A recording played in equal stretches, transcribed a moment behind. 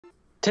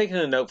Taking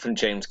a note from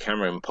James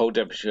Cameron, Paul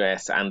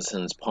W.S.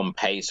 Anderson's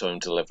Pompeii saw him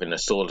delivering a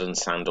sword and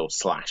sandal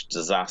slash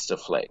disaster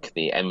flick,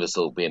 the end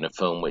result being a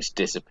film which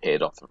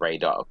disappeared off the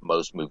radar of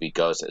most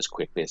moviegoers as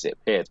quickly as it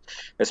appeared,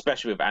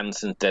 especially with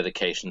Anderson's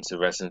dedication to the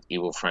Resident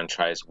Evil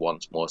franchise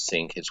once more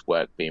seeing his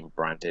work being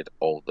branded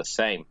all the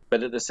same.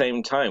 But at the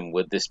same time,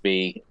 would this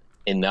be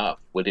enough?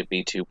 Would it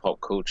be too pop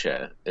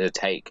culture a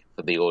take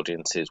for the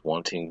audiences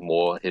wanting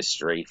more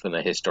history from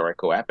the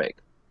historical epic?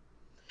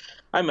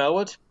 I'm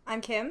Elwood.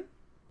 I'm Kim.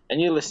 And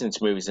you're listening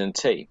to Movies and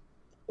Tea.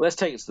 Let's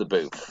take it to the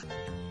booth.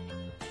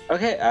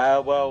 Okay,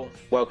 well,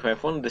 welcome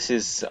everyone. This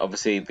is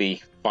obviously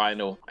the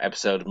final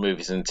episode of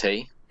Movies and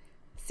Tea.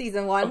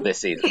 Season 1. Of this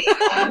season.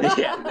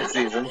 Yeah, this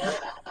season.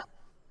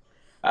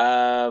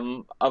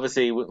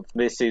 Obviously,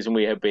 this season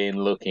we have been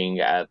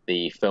looking at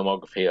the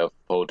filmography of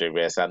Paul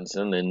W.S.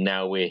 Anderson, and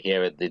now we're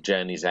here at the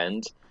journey's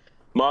end,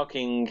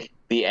 marking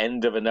the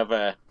end of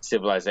another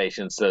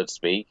civilization, so to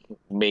speak,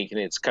 making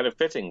it kind of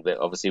fitting that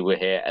obviously we're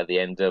here at the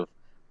end of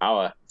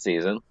our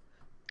season,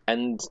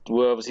 and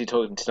we're obviously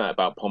talking tonight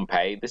about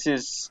Pompeii. This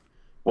is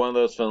one of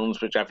those films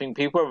which I think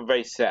people have a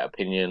very set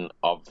opinion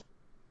of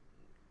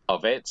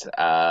it,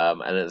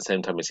 and at the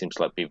same time it seems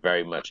to be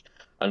very much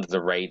under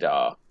the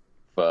radar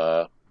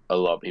for a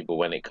lot of people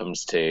when it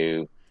comes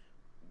to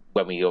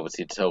when we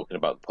obviously talking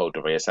about Paul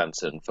W.S.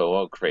 Anderson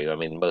filmography. I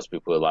mean, most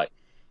people are like,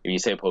 if you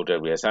say Paul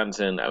W.S.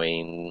 Anderson, I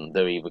mean,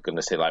 they're either going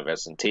to say like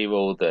Resident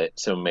Evil, that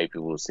some maybe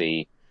will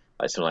see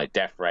like something like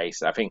Death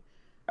Race. I think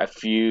a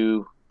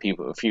few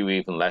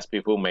even less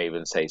people may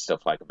even say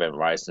stuff like Event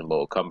Horizon and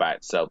Mortal Kombat.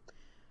 So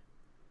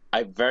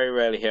I very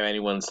rarely hear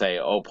anyone say,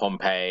 oh,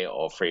 Pompeii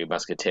or Three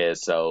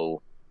Musketeers.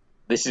 So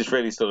this is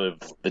really sort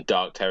of the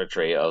dark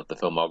territory of the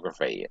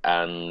filmography.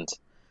 And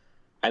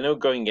I know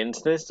going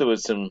into this, there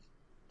was some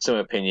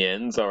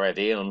opinions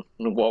already on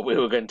what we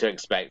were going to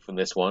expect from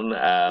this one.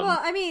 Well,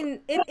 I mean,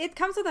 it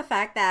comes with the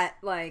fact that,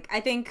 like, I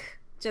think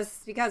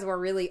just because we're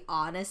really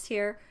honest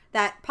here,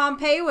 that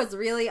Pompeii was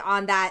really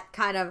on that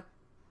kind of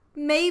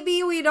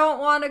maybe we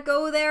don't want to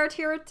go there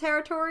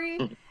territory.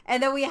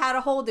 And then we had a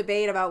whole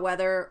debate about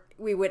whether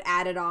we would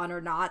add it on or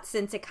not,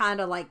 since it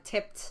kind of like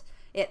tipped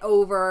it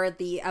over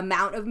the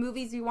amount of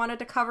movies we wanted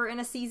to cover in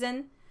a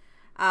season.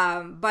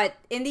 But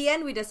in the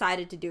end, we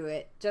decided to do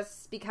it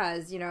just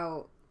because, you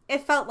know,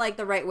 it felt like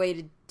the right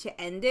way to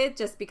end it,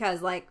 just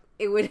because like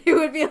it would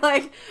be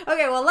like,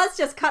 okay, well, let's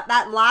just cut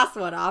that last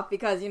one off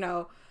because, you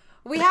know,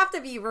 we have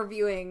to be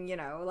reviewing, you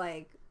know,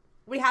 like,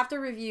 we have to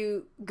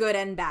review good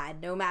and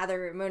bad, no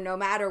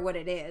matter what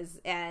it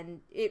is, and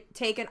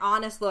take an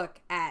honest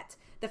look at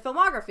the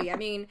filmography. I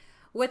mean,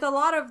 with a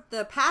lot of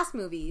the past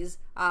movies,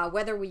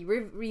 whether we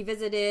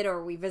revisited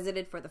or we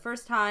visited for the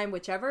first time,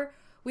 whichever,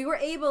 we were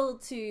able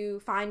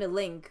to find a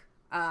link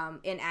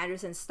in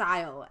Anderson's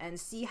style and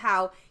see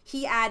how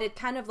he added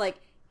kind of like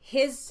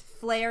his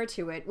flair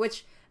to it,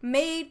 which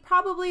made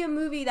probably a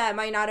movie that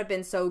might not have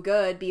been so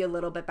good be a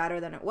little bit better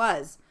than it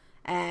was.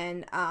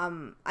 And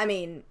I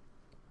mean,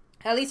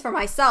 at least for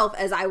myself,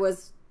 as I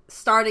was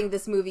starting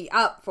this movie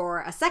up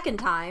for a second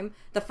time,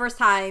 the first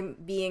time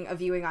being a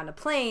viewing on a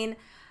plane,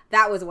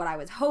 that was what I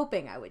was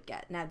hoping I would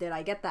get. Now, did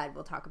I get that?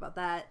 We'll talk about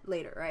that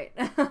later, right?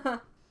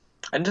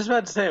 I'm just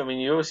about to say, I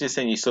mean, you're obviously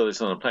saying you saw this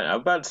on a plane.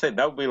 I'm about to say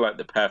that would be like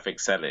the perfect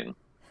setting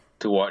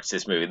to watch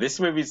this movie. This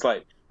movie's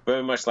like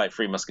very much like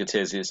Three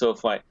Musketeers. It's sort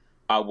of like,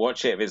 I'll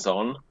watch it if it's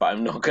on, but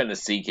I'm not going to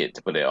seek it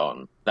to put it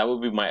on. That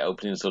would be my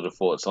opening sort of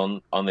thoughts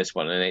on this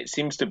one. And it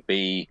seems to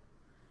be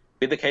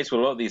the case with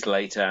a lot of these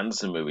later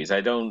Anderson movies.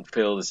 I don't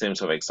feel the same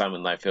sort of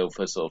excitement that I feel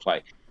for sort of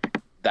like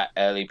that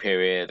early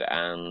period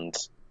and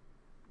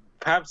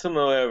perhaps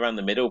somewhere around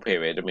the middle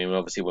period. I mean,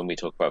 obviously when we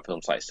talk about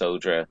films like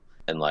Soldier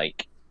and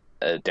like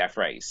Death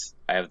Race,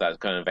 I have that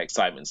kind of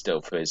excitement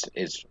still for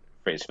his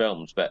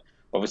films. But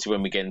obviously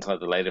when we get into like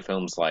the later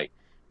films like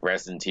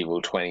Resident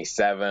Evil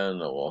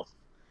 27 or,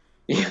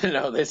 you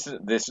know, this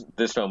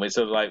film, it's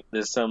sort of like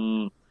there's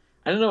some,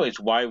 I don't know, it's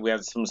why we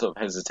have some sort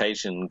of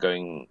hesitation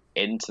going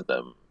into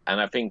them. And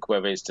I think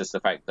whether it's just the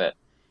fact that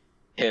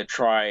he'll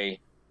try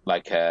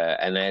like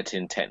an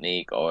editing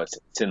technique or a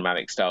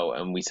cinematic style,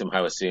 and we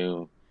somehow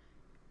assume,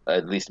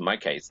 at least in my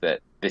case, that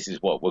this is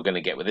what we're going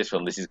to get with this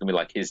film. This is going to be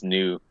like his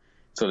new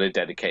sort of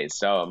dedicated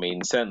style. I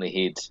mean,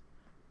 certainly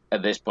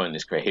at this point in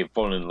his career, he'd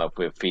fallen in love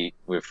with 3D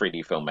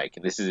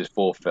filmmaking. This is his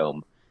fourth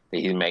film that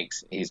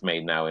he's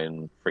made now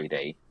in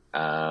 3D.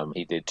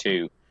 He did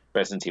 2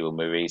 Resident Evil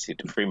movies. He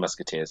did 3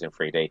 Musketeers in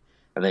 3D,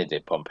 and then he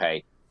did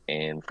Pompeii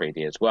in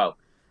 3D as well.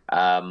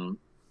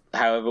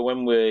 However,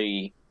 when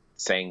we're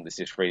saying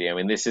this is 3D, I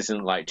mean, this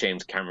isn't like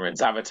James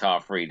Cameron's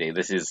Avatar 3D.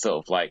 This is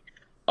sort of like,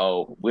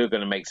 oh, we're going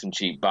to make some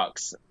cheap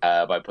bucks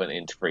by putting it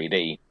into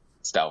 3D,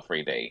 style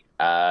 3D.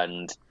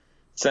 And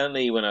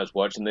certainly when I was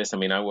watching this, I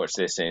mean, I watched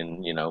this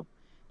in, you know,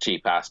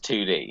 cheap-ass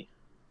 2D,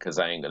 because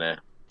I ain't going to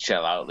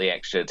shell out the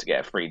extra to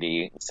get a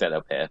 3D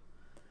setup here.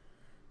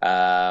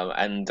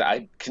 And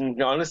I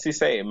can honestly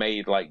say it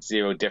made like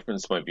zero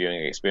difference to my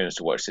viewing experience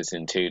to watch this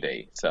in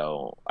 2D.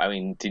 So, I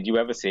mean, did you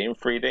ever see it in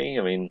 3D?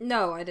 I mean,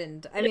 no, I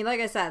didn't. I mean, like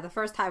I said, the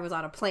first time was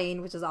on a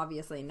plane, which is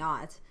obviously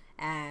not.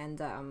 And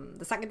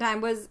the second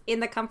time was in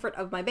the comfort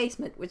of my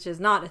basement, which is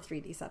not a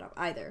 3D setup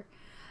either.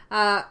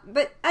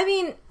 But, I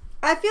mean,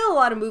 I feel a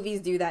lot of movies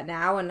do that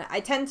now, and I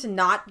tend to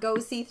not go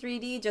see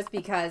 3D just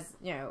because,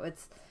 you know,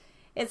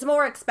 it's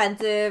more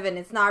expensive, and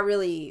it's not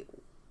really,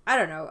 I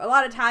don't know, a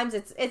lot of times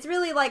it's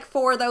really like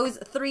for those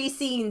 3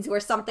 scenes where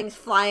something's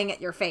flying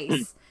at your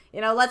face. You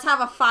know, let's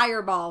have a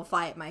fireball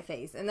fly at my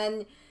face, and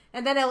then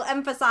it'll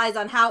emphasize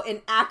on how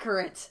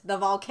inaccurate the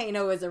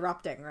volcano is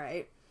erupting,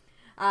 right?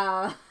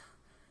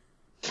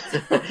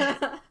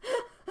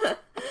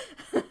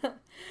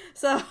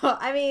 So,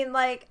 I mean,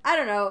 like, I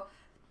don't know.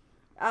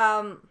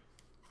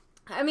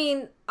 I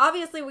mean,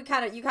 obviously you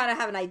kind of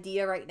have an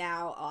idea right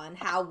now on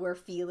how we're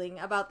feeling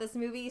about this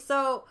movie.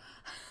 So,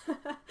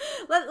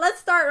 let's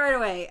start right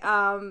away.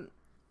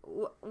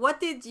 What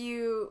did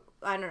you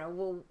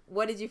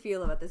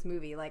feel about this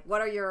movie? Like,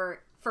 what are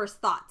your first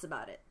thoughts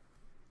about it?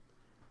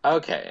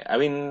 Okay, I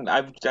mean,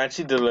 I've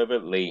actually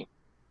deliberately,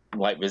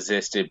 like,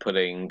 resisted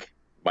putting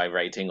my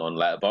rating on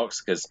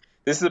Letterboxd, because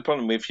this is the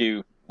problem with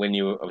you when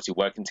you're obviously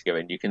working together,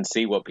 and you can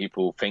see what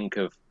people think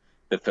of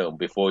the film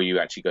before you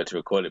actually go to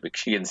record it,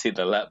 because you can see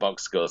the Letterboxd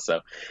score.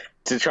 So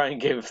to try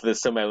and give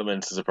some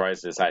element of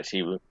surprises, I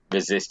actually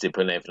resisted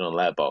putting everything on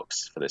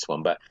Letterboxd for this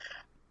one. But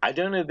I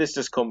don't know if this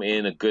just caught me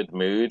in a good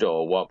mood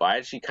or what, but I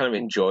actually kind of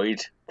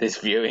enjoyed this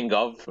viewing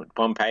of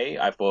Pompeii.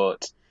 I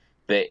thought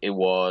that it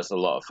was a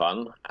lot of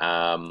fun,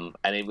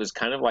 and it was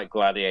kind of like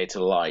Gladiator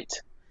light.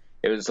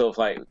 It was sort of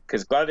like,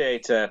 because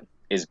Gladiator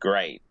is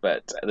great,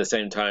 but at the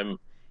same time,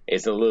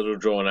 it's a little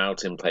drawn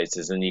out in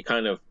places, and you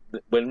kind of,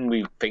 when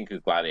we think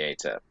of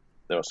Gladiator,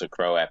 there's also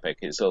Crow Epic,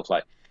 it's sort of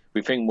like,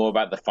 we think more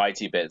about the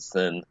fighty bits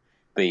than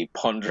the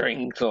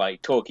pondering,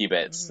 like, talky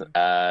bits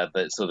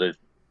that sort of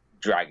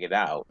drag it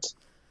out.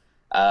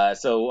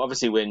 So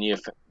obviously when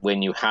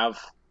you have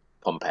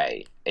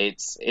Pompeii,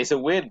 it's a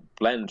weird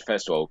blend,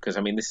 first of all, because,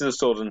 I mean, this is a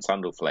sword and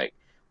sandal flick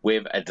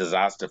with a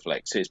disaster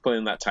flick, so it's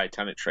pulling that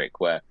Titanic trick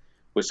where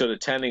we're sort of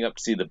turning up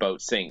to see the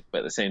boat sink, but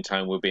at the same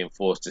time we're being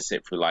forced to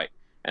sit through, like,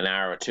 an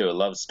hour or two of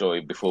love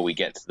story before we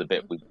get to the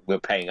bit we're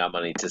paying our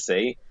money to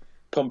see.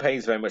 Pompeii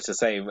is very much the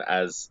same,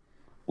 as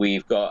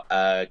we've got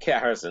Kit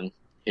Harrison,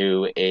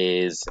 who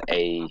is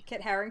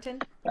Kit Harington?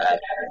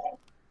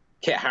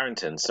 Kit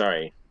Harington,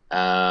 sorry.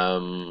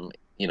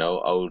 You know,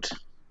 old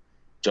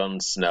Jon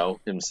Snow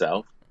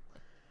himself.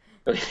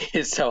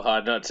 It's so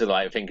hard not to,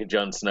 like, think of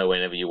Jon Snow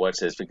whenever you watch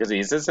this, because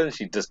he's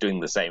essentially just doing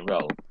the same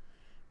role.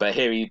 But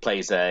here he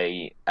plays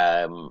a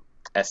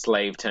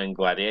slave turned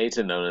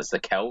gladiator known as the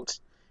Celt,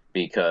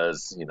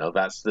 because, you know,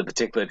 that's the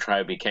particular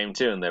tribe he came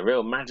to, and they're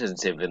real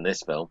imaginative in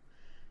this film.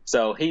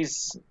 So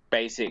he's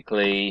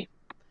basically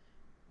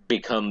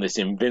become this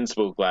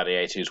invincible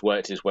gladiator who's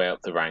worked his way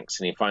up the ranks,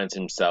 and he finds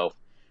himself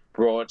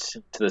brought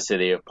to the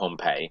city of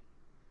Pompeii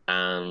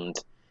and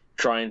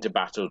trying to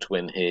battle to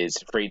win his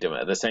freedom.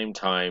 At the same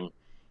time,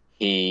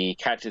 he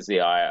catches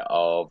the eye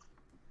of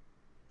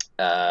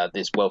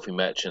this wealthy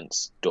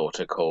merchant's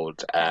daughter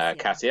called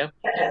Cassia.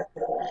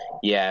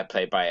 Yeah,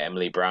 played by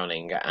Emily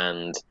Browning,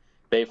 and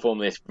they form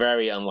this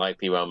very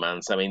unlikely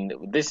romance. I mean,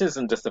 this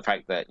isn't just the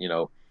fact that, you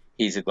know,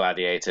 he's a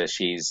gladiator,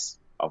 she's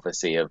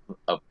obviously of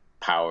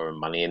power and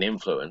money and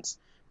influence,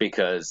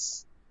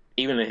 because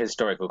even in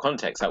historical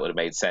context that would have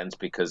made sense,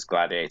 because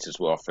gladiators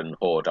were often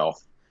whored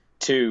off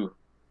to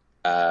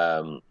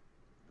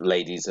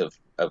ladies of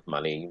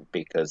money,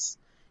 because,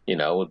 you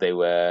know, they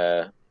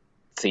were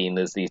seen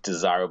as these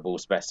desirable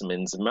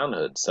specimens of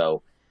manhood.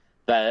 So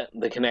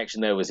the connection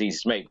there was easy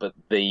to make, but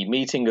the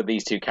meeting of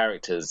these two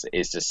characters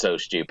is just so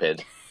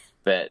stupid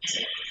that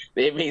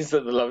it means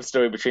that the love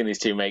story between these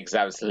two makes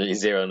absolutely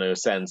no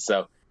sense.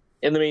 So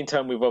in the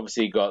meantime, we've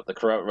obviously got the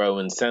corrupt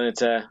Roman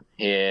senator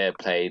here,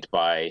 played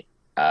by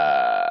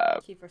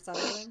Kiefer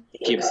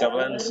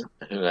Sutherland,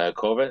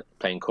 Corbett,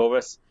 playing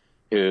Corvus,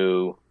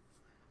 who,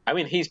 I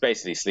mean, he's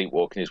basically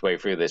sleepwalking his way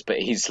through this, but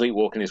he's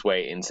sleepwalking his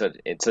way in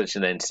such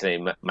an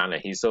entertaining manner.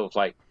 He's sort of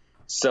like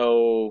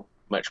so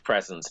much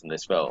presence in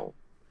this film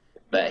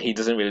that he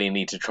doesn't really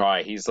need to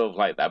try. He's sort of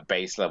like that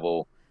base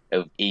level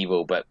of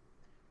evil, but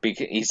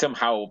he's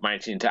somehow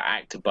managing to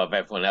act above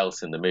everyone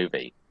else in the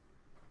movie.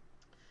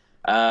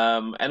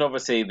 And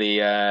obviously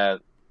the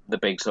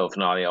big sort of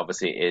finale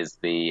obviously is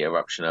the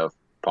eruption of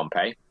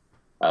Pompeii,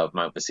 of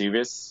Mount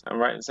Vesuvius, I'm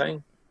right in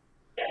saying?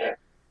 Yeah.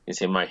 You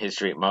see, my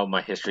history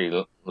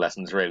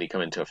lessons really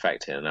come into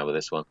effect here now with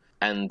this one.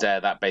 And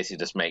that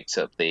basically just makes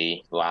up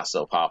the last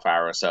sort of half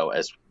hour or so,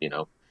 as, you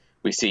know,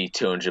 we see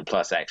 200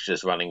 plus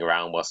extras running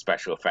around while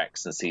special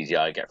effects and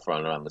CGI get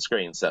thrown around the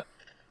screen. So,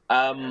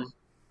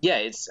 yeah,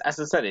 it's, as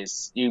I said,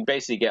 you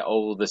basically get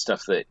all the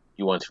stuff that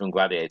you wanted from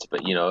Gladiator,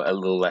 but, you know, a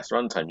little less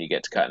runtime. You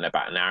get to cut in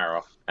about an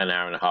hour and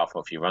a half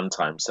off your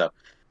runtime. So,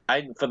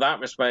 for that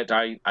respect,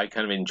 I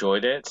kind of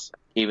enjoyed it,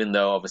 even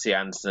though obviously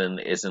Anderson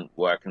isn't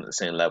working at the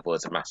same level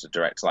as a master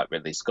director like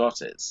Ridley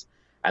Scott is,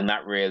 and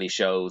that really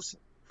shows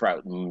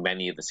throughout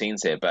many of the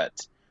scenes here. But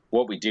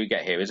what we do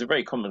get here is a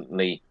very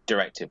commonly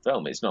directed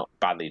film. It's not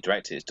badly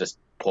directed; it's just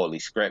poorly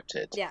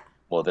scripted.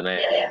 More than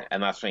anything,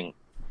 and I think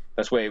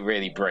that's where it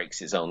really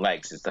breaks its own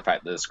legs. Is the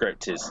fact that the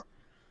script is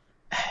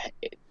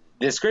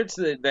the script,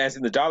 as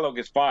in the dialogue,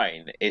 is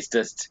fine. It's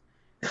just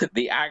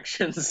the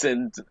actions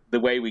and the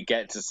way we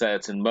get to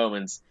certain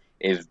moments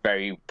is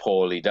very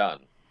poorly done.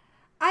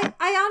 I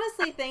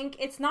honestly think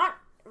it's not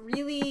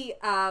really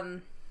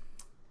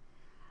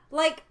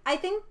like, I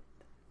think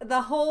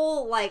the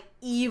whole like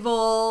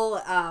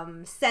evil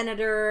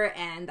senator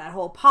and that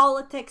whole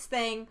politics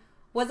thing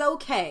was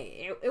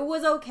okay. It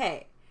was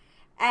okay.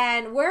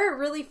 And where it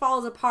really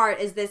falls apart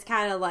is this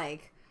kind of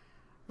like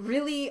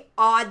really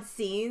odd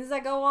scenes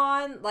that go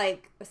on.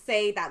 Like,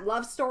 say that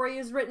love story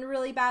is written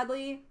really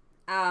badly.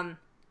 I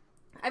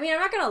mean, I'm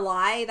not gonna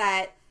lie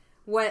that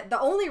the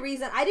only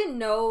reason I didn't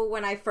know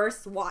when I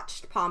first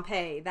watched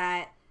Pompeii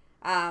that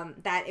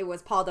it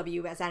was Paul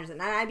W.S.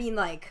 Anderson. And I mean,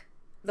 like,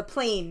 the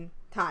plain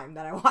time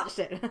that I watched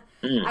it.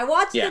 I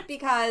watched it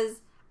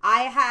because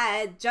I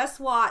had just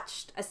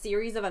watched A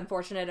Series of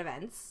Unfortunate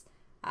Events,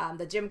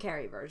 the Jim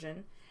Carrey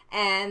version,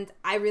 and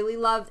I really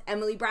loved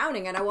Emily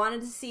Browning, and I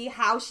wanted to see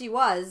how she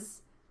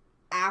was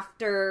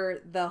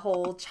after the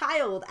whole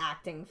child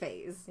acting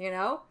phase, you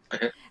know?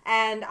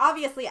 And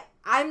obviously,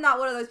 I'm not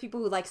one of those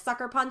people who like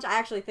Sucker Punch. I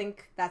actually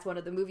think that's one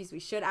of the movies we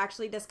should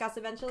actually discuss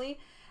eventually.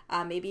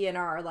 Maybe in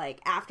our,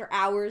 like, after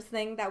hours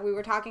thing that we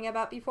were talking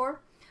about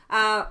before.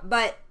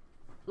 But,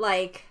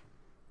 like,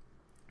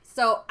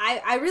 so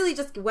I really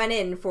just went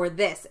in for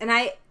this. And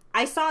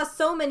I saw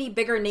so many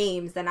bigger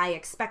names than I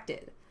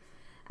expected.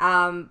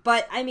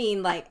 But, I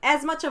mean, like,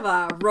 as much of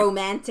a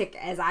romantic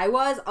as I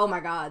was, oh my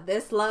god,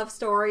 this love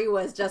story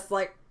was just,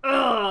 like,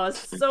 ugh,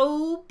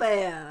 so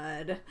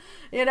bad,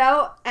 you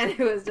know? And it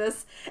was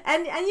just,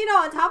 and you know,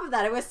 on top of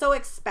that, it was so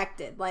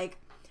expected. Like,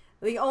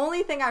 the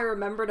only thing I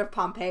remembered of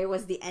Pompeii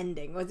was the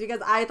ending, was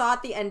because I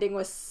thought the ending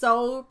was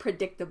so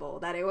predictable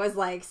that it was,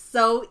 like,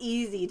 so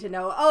easy to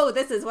know, oh,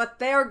 this is what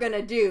they're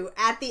gonna do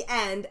at the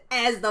end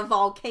as the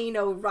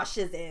volcano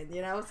rushes in,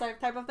 you know, sort of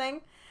type of thing.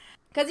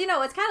 Because, you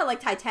know, it's kind of like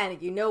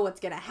Titanic. You know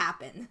what's gonna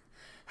happen.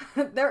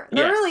 There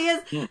really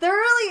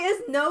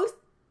is no,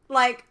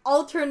 like,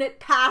 alternate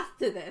path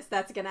to this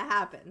that's gonna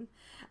happen.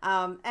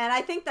 And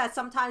I think that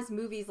sometimes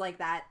movies like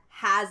that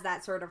has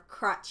that sort of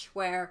crutch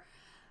where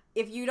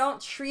if you don't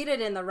treat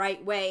it in the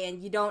right way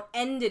and you don't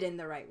end it in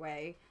the right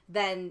way,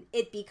 then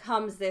it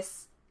becomes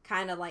this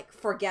kind of like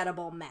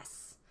forgettable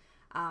mess,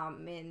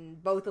 in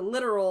both a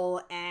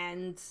literal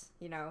and,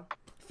 you know,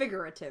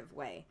 figurative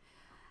way.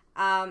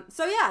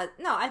 So yeah,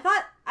 no, I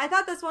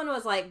thought this one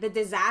was like, the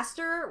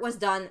disaster was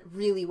done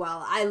really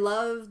well. I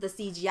love the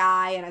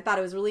CGI, and I thought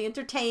it was really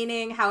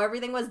entertaining how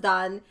everything was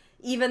done.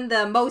 Even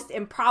the most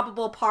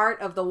improbable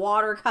part of the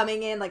water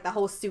coming in, like the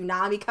whole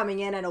tsunami coming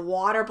in and a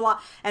wall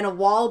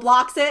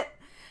blocks it.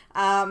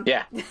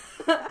 Yeah.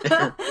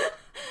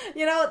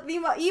 You know,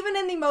 even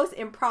in the most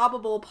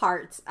improbable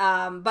parts.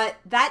 But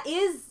that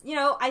is, you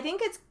know, I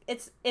think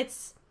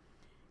it's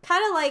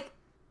kind of like,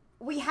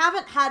 we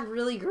haven't had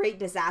really great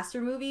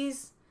disaster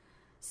movies.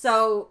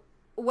 So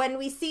when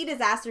we see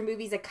disaster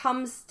movies, it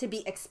comes to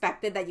be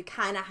expected that you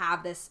kind of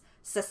have this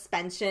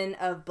suspension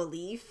of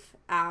belief.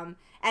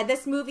 And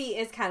this movie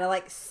is kind of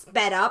like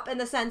sped up in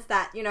the sense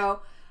that, you know,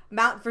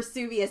 Mount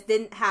Vesuvius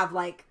didn't have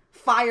like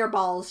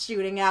fireballs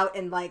shooting out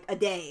in like a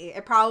day.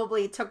 It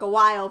probably took a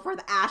while for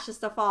the ashes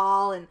to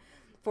fall and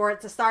for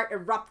it to start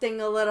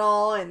erupting a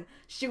little and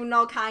shooting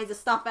all kinds of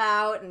stuff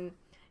out. And,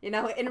 you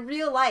know, in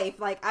real life,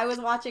 like, I was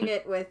watching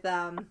it with,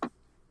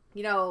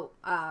 you know,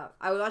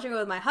 I was watching it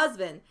with my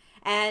husband,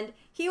 and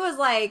he was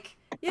like,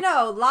 you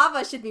know,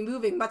 lava should be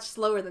moving much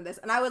slower than this.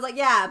 And I was like,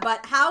 yeah,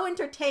 but how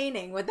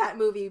entertaining would that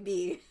movie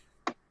be?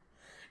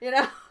 You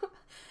know?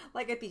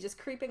 Like, it'd be just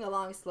creeping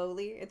along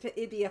slowly.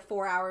 It'd be a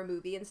 4-hour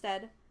movie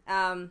instead.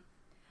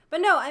 But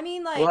no, I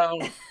mean, like, well,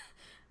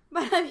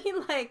 but I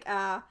mean, like,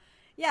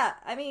 yeah,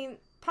 I mean,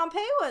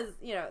 Pompeii was,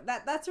 you know,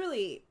 that's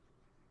really,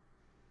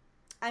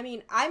 I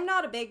mean, I'm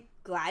not a big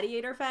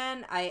Gladiator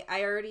fan. I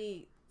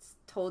already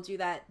told you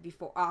that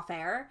before off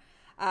air.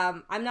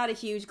 I'm not a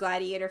huge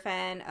Gladiator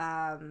fan.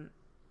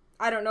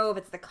 I don't know if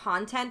it's the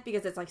content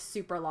because it's like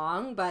super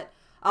long, but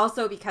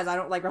also because I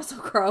don't like Russell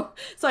Crowe.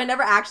 So I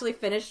never actually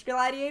finished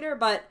Gladiator,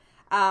 but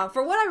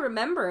for what I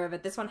remember of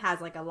it, this one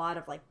has like a lot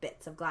of like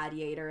bits of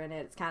Gladiator in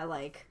it. It's kind of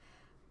like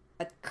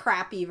a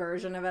crappy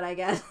version of it, I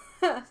guess.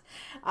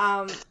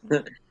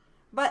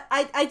 But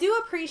I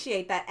do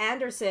appreciate that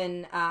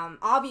Anderson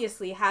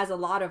obviously has a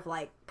lot of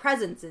like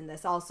presence in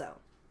this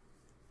also.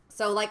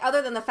 So like,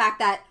 other than the fact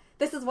that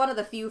this is one of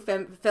the few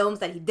films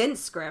that he didn't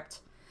script,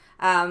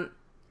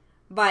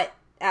 but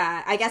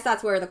I guess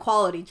that's where the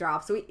quality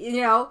drops. We,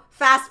 you know,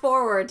 fast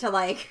forward to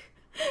like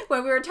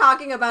when we were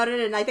talking about it,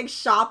 and I think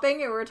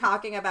Shopping, and we were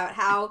talking about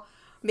how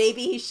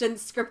maybe he shouldn't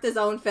script his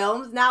own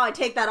films. Now I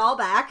take that all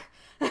back.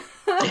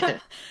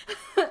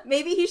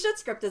 Maybe he should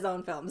script his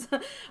own films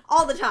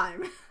all the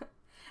time.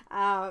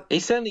 He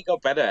certainly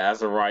got better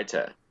as a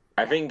writer.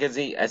 I think as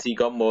he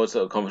got more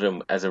sort of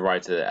confident as a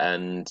writer,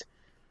 and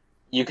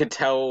you could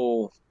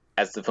tell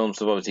as the films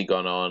have obviously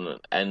gone on,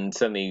 and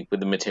certainly with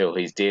the material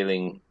he's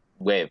dealing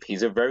with,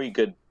 he's a very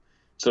good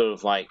sort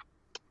of like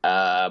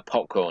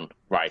popcorn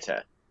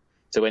writer.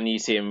 So when you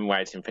see him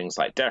writing things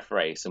like Death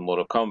Race and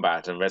Mortal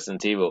Kombat and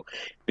Resident Evil,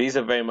 these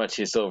are very much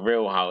his sort of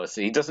real house.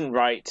 He doesn't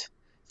write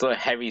sort of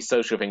heavy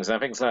social things. And I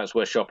think that's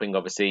where Shopping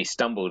obviously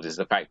stumbled, is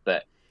the fact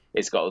that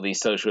it's got all these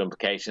social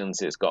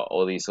implications. It's got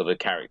all these sort of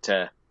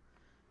character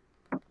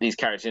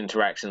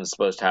interactions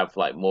supposed to have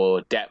like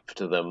more depth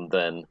to them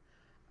than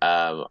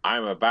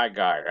I'm a bad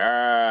guy,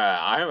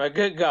 I'm a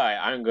good guy,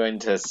 I'm going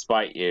to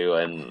spite you,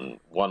 and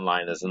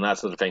one-liners and that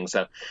sort of thing.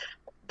 So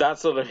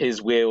that's sort of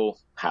his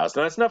wheelhouse.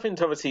 And that's nothing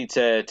to obviously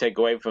to take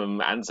away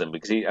from Anson,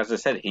 because he, as I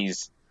said,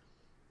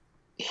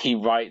 he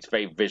writes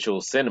very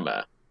visual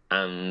cinema,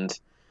 and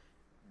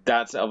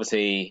that's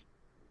obviously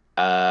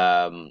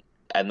something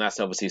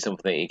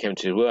that he came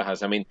to his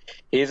wheelhouse. I mean,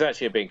 he's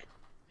actually a big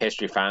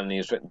history fan.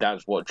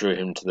 That's what drew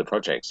him to the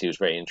project. He was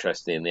very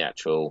interested in the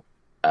actual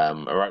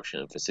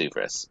eruption of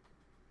Vesuvius.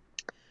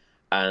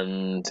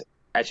 And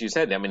as you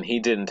said, I mean, he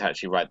didn't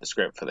actually write the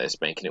script for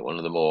this, making it one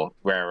of the more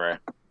rarer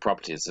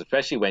properties,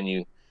 especially when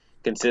you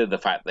consider the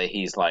fact that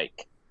he's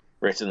like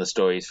written the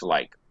stories for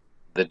like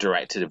the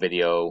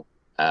direct-to-video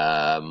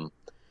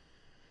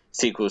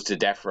sequels to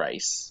Death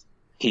Race.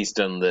 He's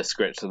done the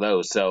scripts for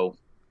those. So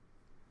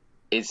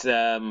it's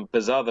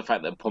bizarre the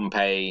fact that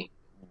Pompeii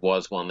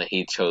was one that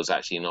he chose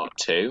actually not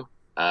to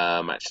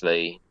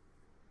actually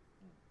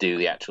do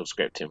the actual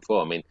scripting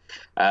for. I mean,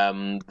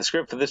 the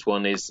script for this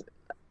one is,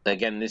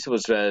 again, this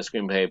was a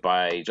screenplay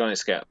by Johnny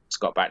Scott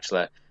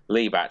Batchelor,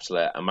 Lee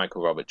Batchelor, and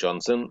Michael Robert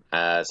Johnson.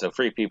 So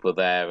 3 people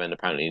there, and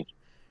apparently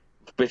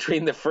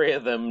between the 3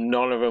 of them,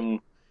 none of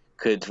them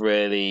could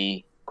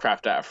really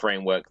craft out a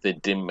framework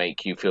that didn't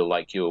make you feel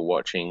like you were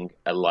watching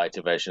a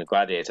lighter version of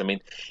Gladiator. I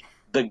mean,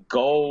 the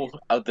goal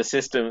of the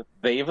system,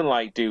 they even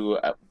like do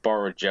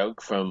borrow a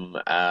joke from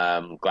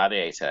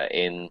Gladiator.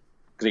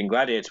 Because in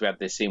Gladiator we have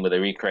this scene where they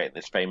recreate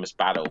this famous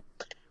battle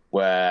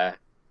where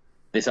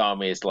this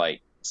army is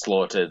like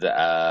slaughtered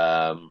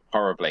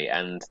horribly,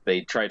 and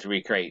they try to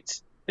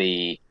recreate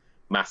the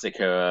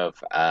massacre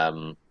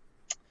of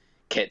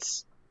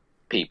Kit's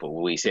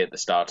people we see at the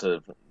start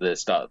of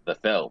the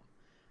film.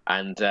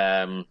 And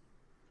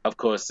of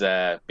course,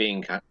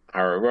 being a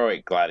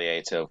heroic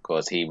gladiator, of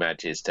course, he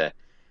manages to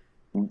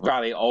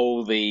rally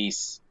all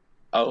these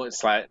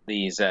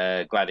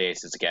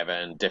gladiators together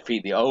and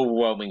defeat the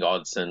overwhelming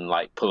odds and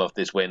like pull off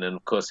this win. And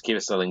of course,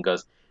 Kiefer Sutherland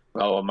goes,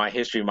 "Oh, my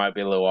history might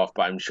be a little off,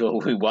 but I'm sure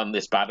we won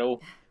this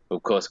battle."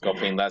 Of course,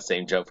 copying that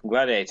same joke from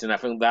Gladiator, and I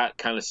think that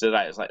kind of stood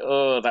out. It's like,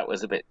 oh, that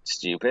was a bit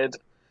stupid.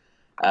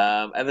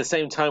 At the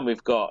same time,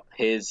 we've got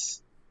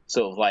his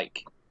sort of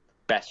like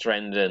best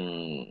friend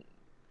and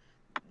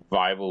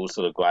rival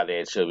sort of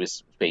gladiator, so to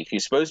speak,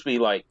 who's supposed to be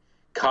like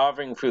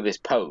carving through this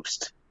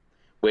post,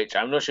 which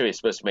I'm not sure it's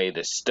supposed to be made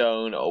of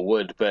stone or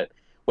wood, but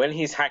when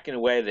he's hacking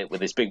away at it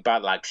with this big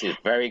battle axe, it's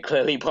very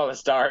clearly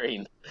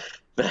polystyrene.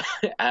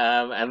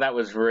 And that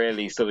was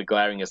really sort of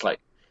glaring. It's like,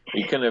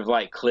 you kind of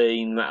like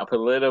clean that up a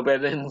little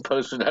bit in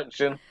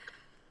post-production.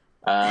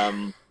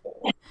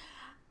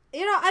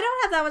 You know, I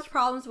don't have that much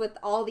problems with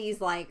all these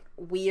like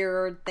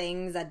weird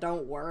things that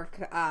don't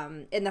work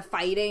in the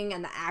fighting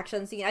and the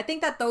action scene. I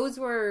think that those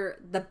were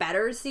the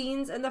better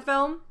scenes in the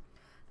film.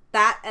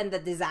 That and the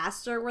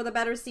disaster were the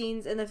better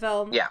scenes in the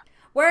film. Yeah.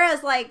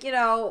 Whereas, like,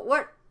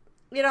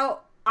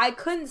 I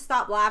couldn't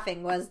stop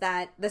laughing was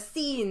that the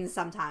scenes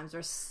sometimes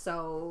were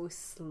so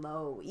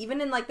slow.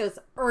 Even in like those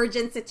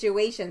urgent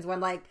situations when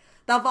like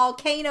the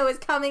volcano is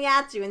coming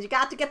at you and you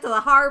got to get to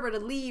the harbor to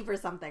leave or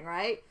something,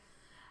 right?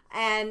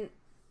 And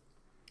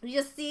you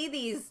just see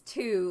these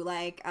two,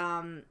 like,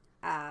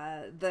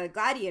 the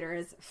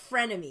gladiator's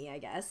frenemy, I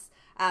guess,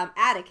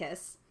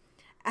 Atticus.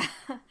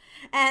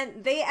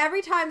 And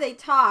every time they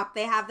talk,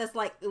 they have this,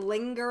 like,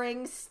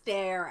 lingering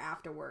stare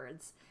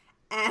afterwards.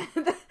 And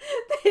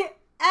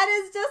and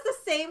it's just the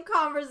same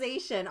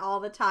conversation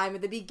all the time.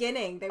 In the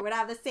beginning, they would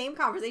have the same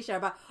conversation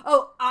about,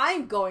 oh,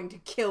 I'm going to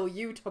kill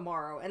you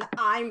tomorrow, and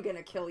I'm going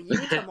to kill you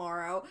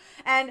tomorrow,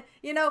 and,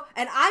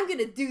 and I'm going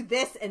to do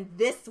this in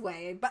this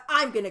way, but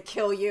I'm going to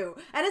kill you.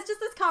 And it's just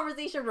this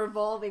conversation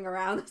revolving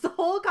around this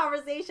whole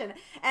conversation.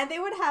 And they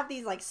would have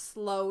these, like,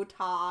 slow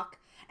talk,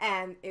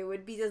 and it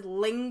would be just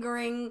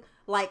lingering,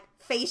 like,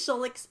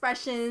 facial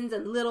expressions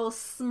and little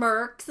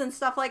smirks and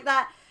stuff like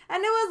that.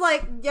 And it was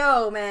like,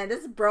 yo, man,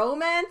 this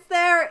bromance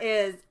there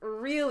is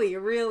really,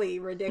 really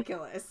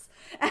ridiculous.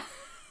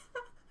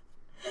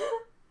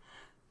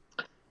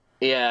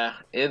 Yeah,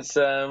 it is,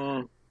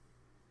 but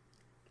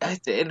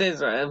at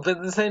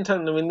the same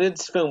time, I mean,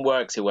 this film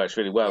works, it works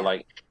really well. Yeah.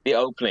 Like, the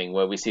opening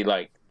where we see,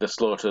 like, the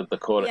slaughter of the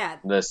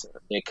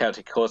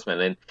Celtic horsemen,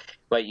 and,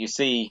 like, you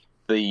see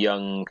the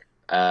young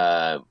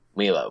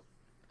Milo,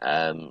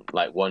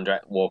 like,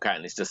 walk out,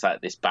 and it's just, like,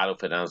 this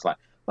battlefield, and I was like,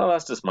 oh,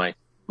 that's just my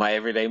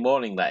everyday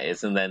morning, that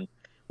is. And then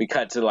we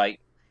cut to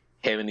like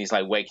him, and he's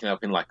like waking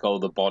up in like all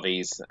the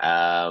bodies.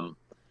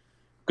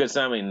 Because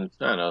I mean,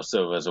 I don't know,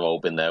 some of us have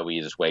all been there where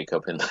you just wake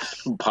up in a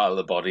pile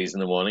of bodies in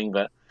the morning,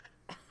 but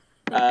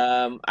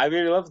I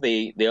really love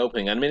the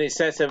opening. I mean, it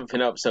sets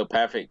everything up so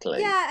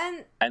perfectly. Yeah,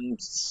 and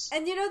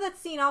you know, that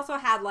scene also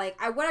had like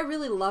what I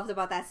really loved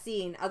about that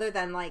scene, other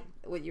than like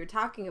what you were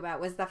talking about,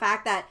 was the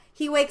fact that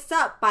he wakes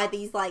up by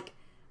these like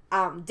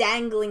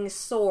dangling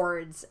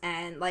swords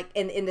and like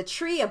in the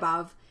tree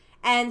above,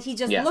 and he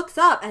just looks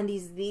up, and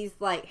these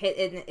like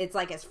it's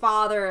like his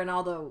father and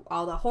all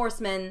the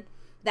horsemen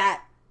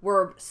that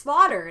were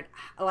slaughtered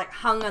like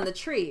hung on the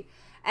tree.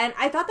 And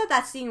I thought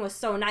that scene was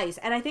so nice.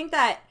 And I think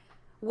that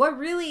what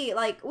really,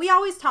 like, we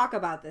always talk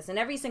about this in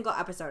every single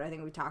episode. I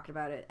think we talked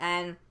about it,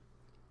 and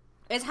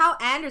it's how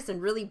Anderson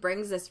really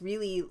brings this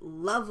really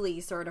lovely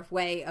sort of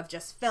way of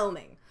just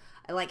filming.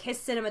 Like his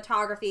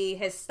cinematography,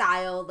 his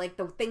style, like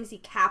the things he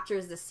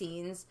captures, the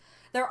scenes,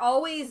 they're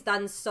always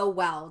done so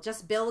well.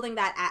 Just building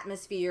that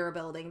atmosphere,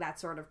 building that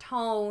sort of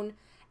tone,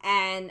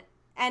 and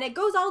it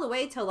goes all the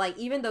way to like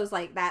even those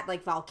like that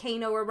like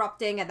volcano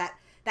erupting and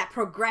that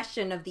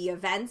progression of the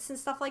events and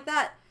stuff like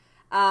that.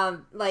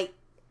 Like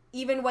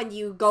even when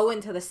you go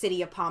into the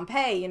city of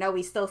Pompeii, you know,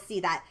 we still see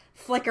that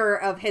flicker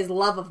of his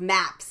love of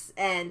maps,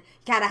 and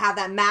you kind of have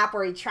that map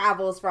where he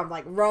travels from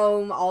like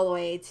Rome all the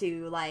way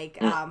to like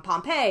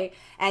Pompeii,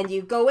 and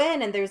you go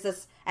in and there's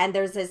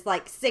this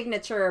like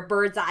signature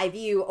bird's eye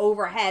view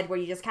overhead where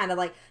you just kind of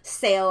like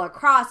sail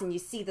across and you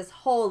see this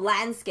whole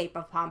landscape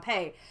of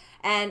Pompeii.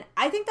 And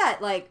I think that,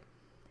 like,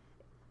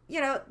 you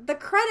know, the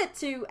credit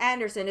to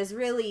Anderson is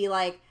really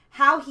like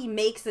how he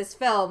makes this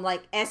film,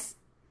 like, as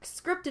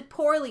scripted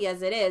poorly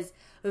as it is,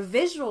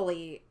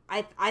 visually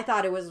I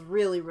thought it was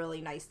really, really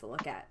nice to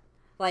look at.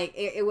 Like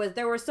it was,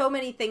 there were so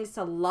many things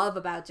to love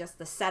about just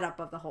the setup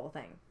of the whole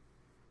thing.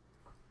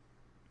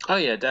 Oh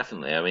yeah,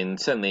 definitely. I mean,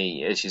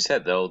 certainly, as you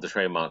said, all the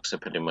trademarks are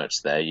pretty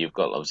much there. You've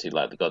got obviously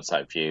like the God's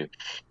Eye view,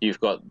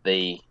 you've got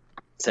the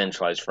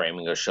centralized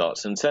framing of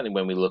shots, and certainly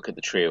when we look at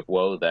the Tree of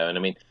Woe there, and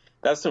I mean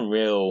that's some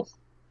real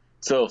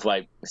sort of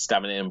like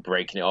stabbing it and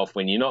breaking it off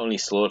when you not only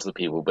slaughter the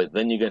people, but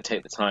then you're going to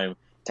take the time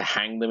to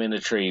hang them in a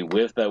tree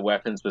with their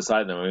weapons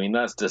beside them. I mean,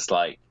 that's just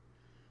like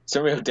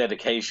some real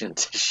dedication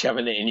to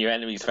shoving it in your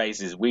enemy's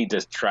faces. We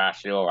just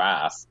trash your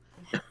ass.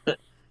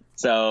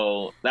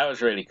 So that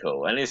was really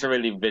cool, and it's a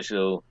really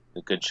visual,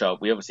 good shot.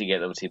 We obviously get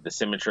the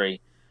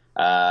symmetry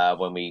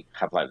when we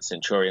have like the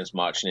centurions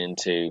marching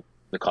into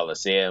the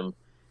Colosseum.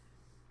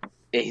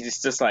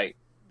 It's just like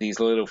these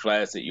little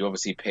flares that you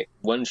obviously pick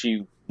once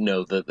you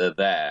know that they're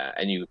there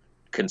and you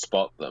can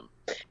spot them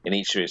in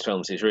each of his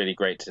films. It's really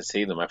great to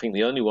see them. I think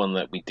the only one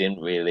that we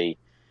didn't really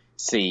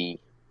see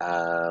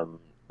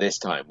this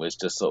time was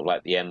just sort of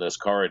like the endless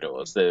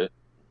corridors.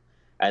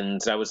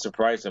 And I was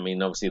surprised. I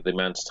mean, obviously the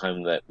amount of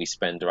time that we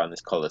spend around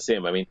this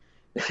Colosseum. I mean,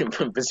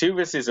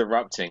 Vesuvius is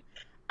erupting,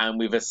 and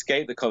we've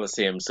escaped the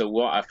Colosseum. So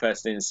what our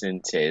first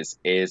instinct is,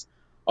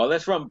 oh,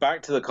 let's run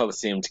back to the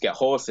Colosseum to get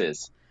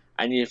horses.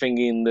 And you're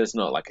thinking there's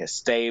not like a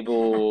stable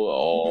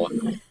or,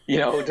 you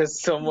know,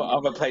 just some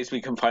other place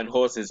we can find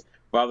horses,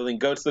 rather than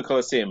go to the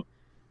Colosseum,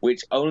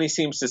 which only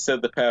seems to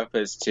serve the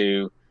purpose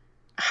to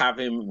have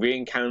him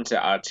re-encounter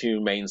our two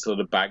main sort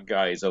of bad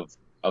guys of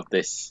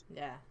this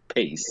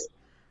piece,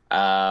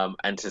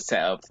 and to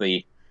set up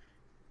the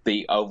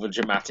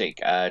over-dramatic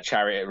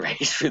chariot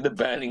race through the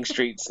burning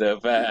streets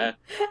of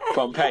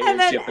Pompeii and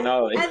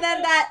Chippinelli. And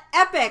then that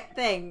epic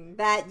thing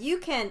that you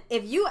can,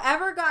 if you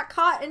ever got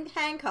caught in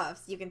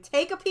handcuffs, you can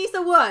take a piece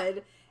of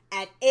wood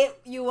and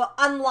you will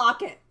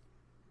unlock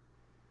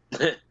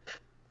it.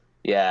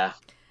 Yeah.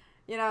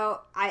 You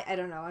know, I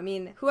don't know. I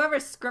mean, whoever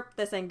scripted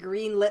this and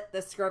greenlit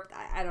the script,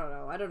 I don't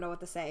know. I don't know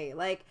what to say.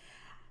 Like,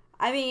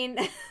 I mean,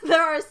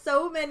 there are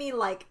so many,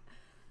 like,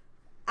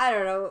 I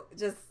don't know,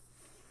 just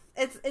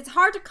it's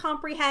hard to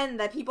comprehend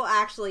that people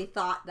actually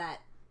thought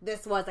that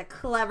this was a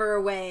clever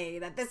way,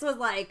 that this was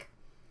like,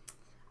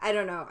 I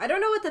don't know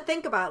what to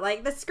think about.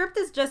 Like, the script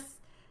is just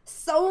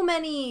so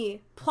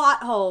many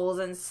plot holes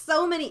and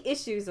so many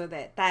issues with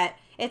it that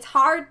it's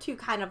hard to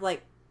kind of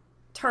like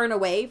turn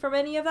away from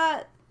any of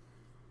that.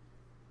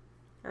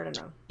 I don't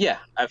know. Yeah,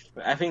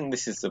 I think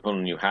this is the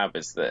problem you have,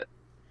 is that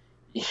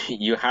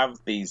you have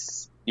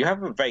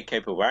very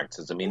capable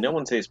actors. I mean, no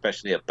one's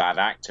especially a bad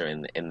actor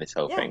in this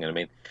whole thing. And I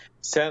mean,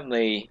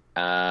 certainly,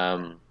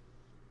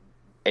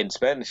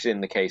 especially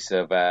in the case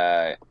of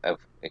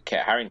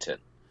Kit Harington,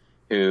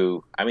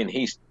 who, I mean,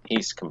 he's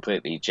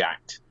completely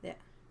jacked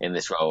in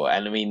this role.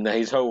 And I mean,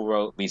 his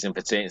whole reason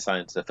for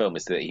signing to the film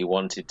is that he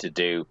wanted to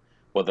do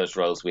one of those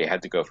roles where he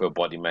had to go for a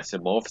body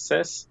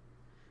metamorphosis.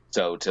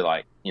 So to,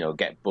 like, you know,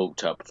 get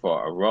bulked up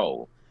for a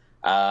role.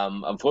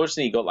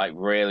 Unfortunately, he got like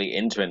really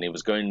into it, and he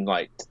was going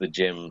like to the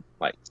gym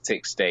like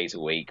 6 days a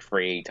week,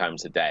 3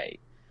 times a day.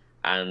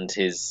 And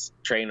his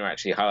trainer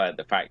actually highlighted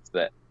the fact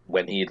that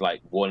when he'd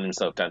like worn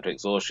himself down to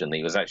exhaustion, that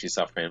he was actually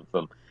suffering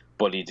from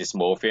body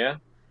dysmorphia,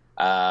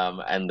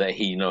 and that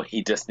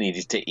he just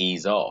needed to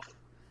ease off,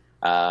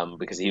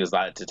 because he was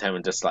like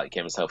determined just like get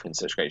himself in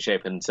such great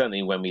shape. And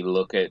certainly when we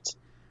look at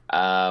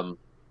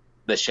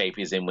the shape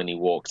he's in when he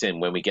walked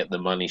in, when we get the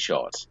money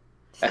shot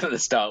at the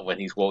start when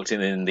he's walked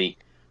in the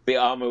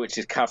armor which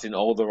is cut in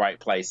all the right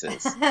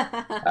places.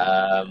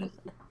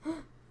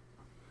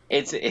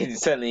 it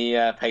certainly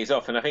pays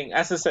off, and I think,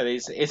 as I said,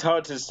 it's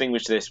hard to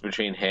distinguish this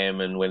between him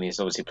and when he's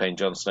obviously playing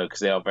Jon Snow, because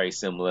they are very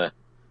similar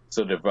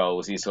sort of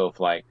roles. He's sort of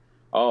like,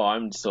 oh,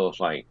 I'm sort of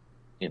like,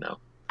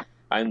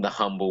 I'm the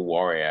humble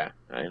warrior,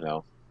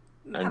 a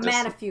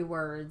man of few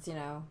words,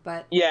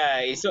 but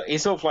yeah, he's sort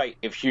of like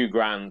if Hugh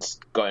Grant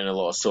got in a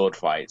lot of sword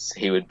fights,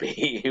 he would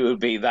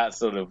be that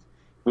sort of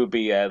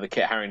the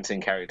Kit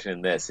Harington character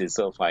in this. He's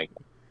sort of like,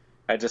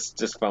 I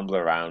just fumble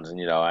around,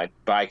 and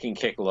but I can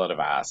kick a lot of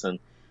ass. And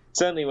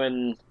certainly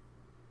when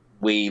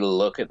we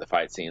look at the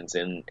fight scenes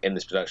in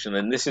this production,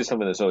 and this is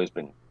something that's always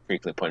been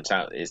frequently pointed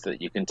out, is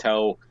that you can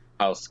tell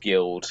how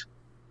skilled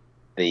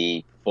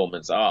the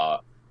performers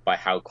are by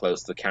how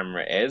close the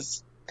camera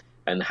is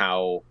and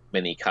how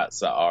many cuts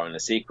there are in a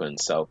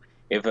sequence. So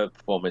if a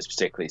performer is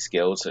particularly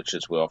skilled, such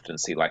as we often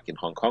see like in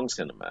Hong Kong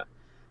cinema,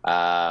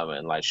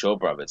 and like Shaw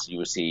Brothers, you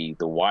will see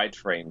the wide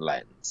frame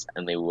lens,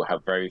 and they will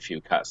have very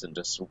few cuts and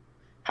just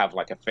have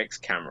like a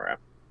fixed camera.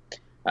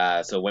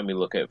 So when we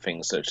look at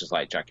things such as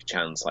like Jackie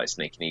Chan's like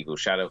Snake and Eagle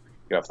Shadow,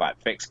 you have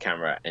that fixed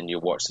camera, and you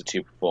watch the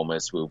two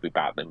performers who will be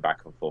battling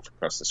back and forth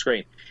across the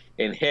screen.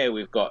 In here,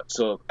 we've got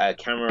sort of a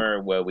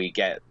camera where we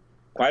get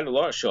quite a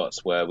lot of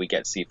shots where we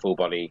get to see full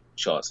body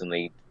shots, and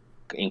they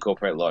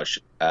incorporate a lot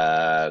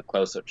of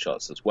close-up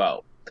shots as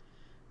well.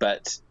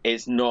 But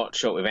it's not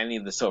shot with any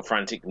of the sort of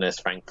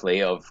franticness,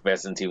 frankly, of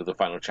Resident Evil: The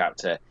Final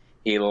Chapter.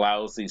 He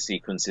allows these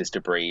sequences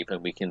to breathe,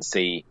 and we can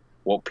see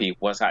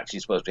what's actually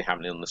supposed to be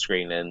happening on the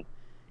screen. And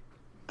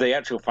the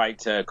actual fight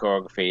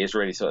choreography is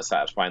really sort of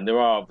satisfying. There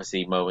are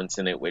obviously moments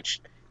in it which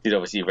did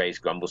obviously raise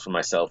grumbles for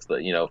myself,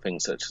 that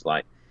things such as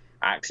like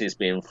axes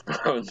being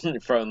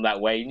thrown that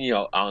way,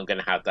 aren't going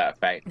to have that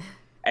effect.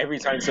 Every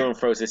time someone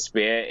throws a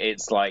spear,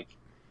 it's like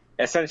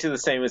essentially the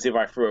same as if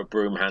I threw a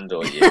broom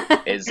handle at you.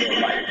 It's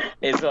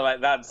sort of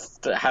like that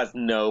has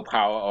no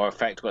power or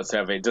effect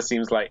whatsoever. It just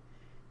seems like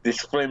this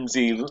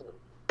flimsy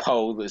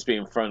pole that's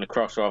being thrown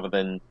across rather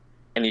than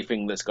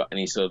anything that's got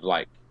any sort of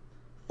like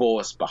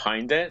force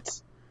behind it.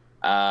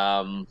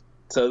 So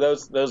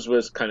those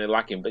was kind of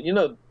lacking. But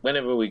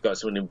whenever we got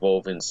someone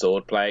involved in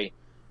swordplay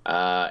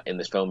in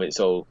this film, it's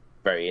all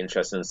very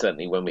interesting.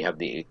 Certainly when we have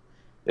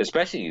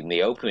especially in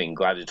the opening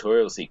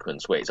gladiatorial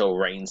sequence where it's all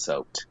rain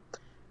soaked,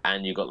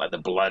 and you've got like the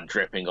blood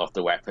dripping off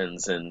the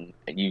weapons, and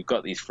you've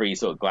got these three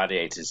sort of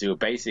gladiators who are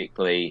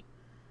basically,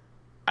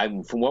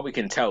 from what we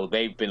can tell,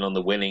 they've been on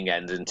the winning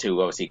end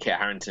until obviously Kit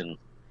Harington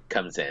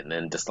comes in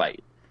and just like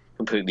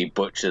completely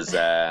butchers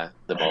them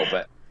all.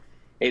 But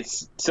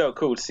it's so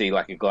cool to see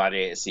like a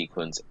gladiator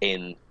sequence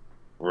in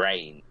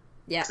rain.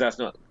 Yeah, because that's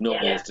not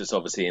normally. It's just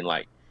obviously in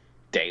like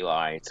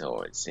daylight,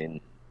 or it's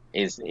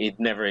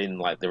never in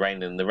like the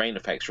rain, and the rain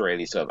effects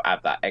really sort of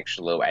add that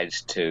extra little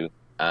edge to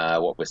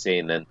what we're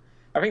seeing. And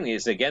I think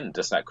it's again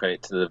just that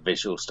credit to the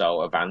visual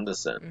style of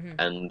Anderson,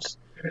 and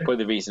probably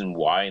the reason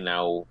why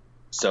now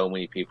so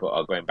many people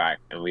are going back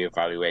and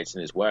reevaluating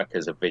his work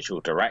as a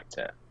visual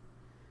director,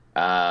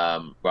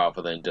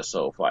 rather than just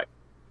sort of like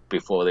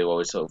before they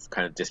always sort of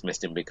kind of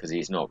dismissed him because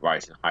he's not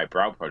writing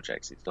highbrow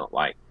projects. It's not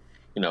like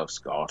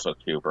Scott or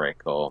Kubrick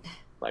or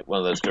like one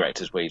of those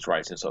directors where he's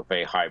writing sort of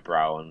very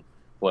highbrow and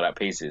all that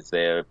pieces.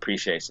 They're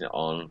appreciating it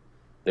on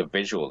the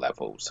visual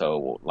level.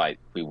 So like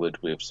we would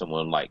with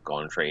someone like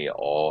Gondry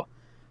or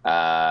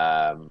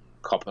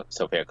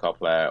Sofia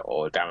Coppola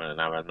or Darren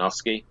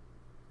Aronofsky.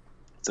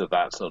 So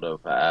that sort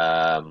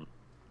of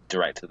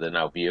director they're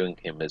now viewing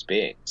him as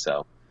being.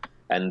 So,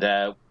 and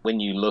when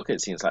you look at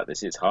scenes like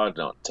this, it's hard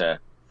not to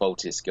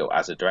fault his skill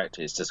as a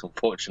director. It's just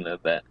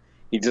unfortunate that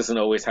he doesn't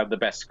always have the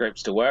best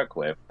scripts to work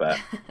with. But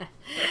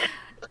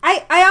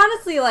I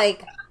honestly I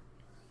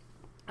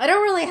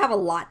don't really have a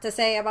lot to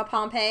say about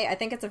Pompeii. I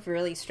think it's a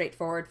really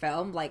straightforward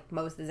film, like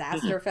most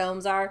disaster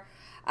films are.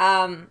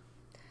 I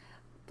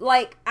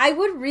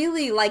would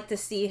really like to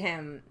see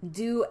him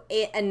do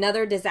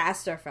another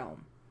disaster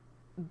film,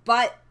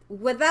 but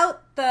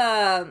without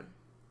the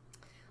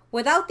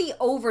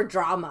over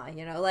drama,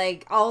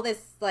 like all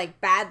this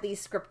like badly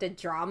scripted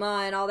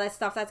drama and all that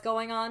stuff that's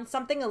going on.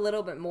 Something a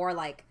little bit more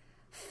like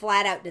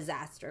flat out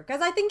disaster,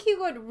 because I think he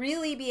would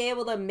really be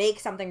able to make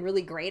something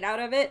really great out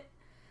of it.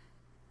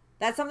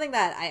 That's something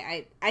that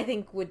I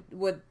think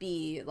would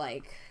be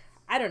like,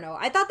 I don't know.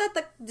 I thought that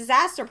the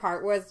disaster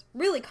part was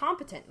really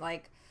competent.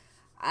 Like,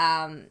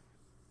 I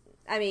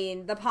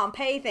mean, the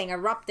Pompeii thing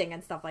erupting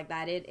and stuff like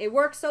that, it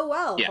worked so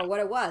well for what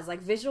it was.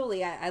 Like,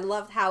 visually, I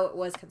loved how it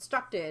was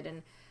constructed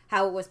and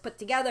how it was put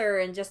together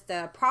and just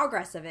the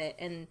progress of it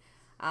and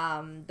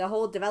the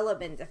whole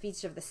development of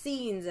each of the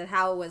scenes and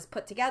how it was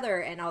put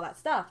together and all that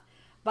stuff.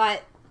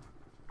 But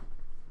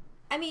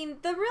I mean,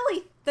 the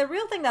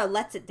real thing that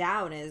lets it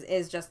down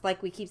is just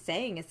like we keep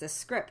saying, it's the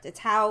script. It's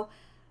how,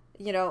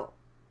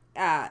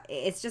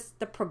 it's just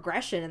the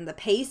progression and the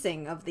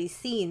pacing of these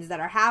scenes that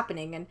are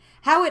happening and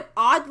how it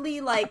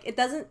oddly, like,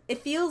 it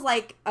feels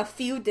like a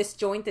few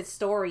disjointed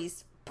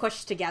stories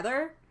pushed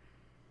together,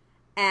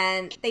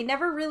 and they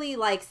never really,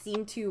 like,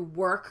 seem to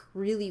work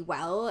really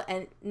well,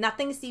 and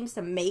nothing seems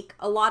to make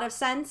a lot of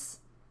sense.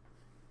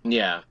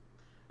 Yeah.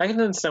 I can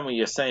understand what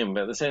you're saying,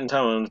 but at the same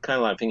time, I'm kind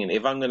of like thinking,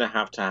 if I'm going to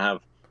have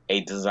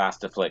a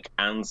disaster flick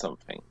and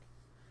something,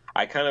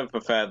 I kind of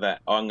prefer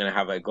that I'm going to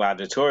have a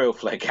gladiatorial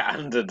flick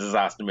and a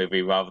disaster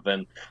movie rather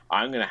than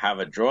I'm going to have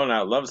a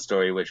drawn-out love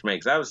story which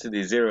makes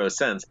absolutely zero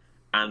sense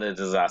and a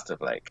disaster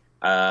flick.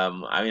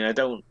 I mean, I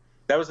don't...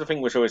 That was the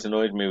thing which always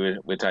annoyed me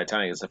with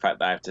Titanic, is the fact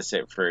that I have to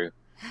sit through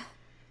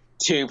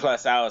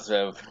 2+ hours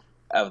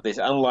of this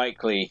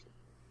unlikely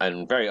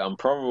and very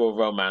improbable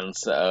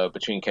romance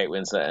between Kate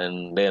Winslet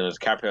and Leonardo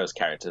DiCaprio's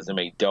characters, and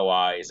make doe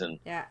eyes and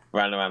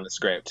run around the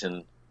script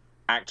and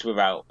act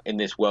without, in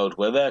this world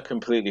where they're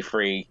completely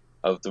free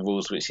of the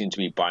rules which seem to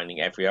be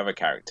binding every other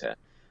character.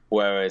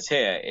 Whereas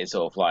here, it's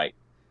sort of like,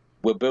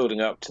 we're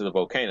building up to the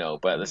volcano,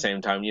 but at the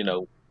same time, you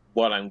know,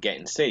 what I'm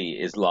getting to see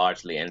is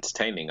largely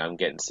entertaining. I'm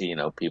getting to see, you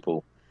know,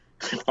 people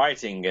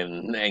fighting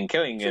and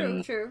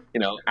killing true. You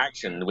know,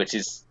 action, which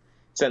is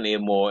certainly a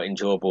more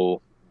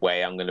enjoyable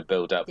way I'm going to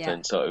build up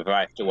than sort of if I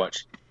have to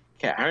watch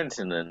Kit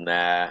Harington and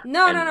I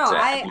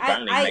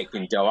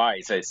making doe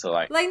eyes. So it's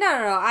sort of like no.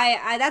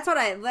 I that's what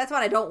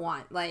I don't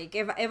want. Like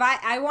if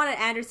I wanted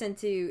Anderson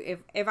to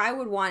if I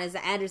would want is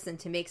Anderson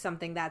to make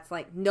something that's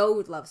like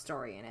no love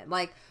story in it,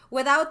 like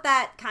without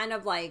that kind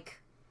of like.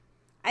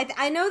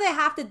 I know they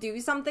have to do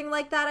something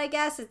like that. I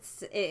guess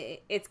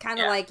it's kind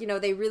of like, you know,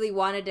 they really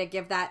wanted to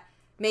give that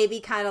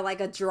maybe kind of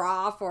like a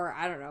draw for,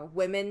 I don't know,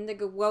 women to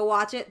go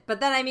watch it. But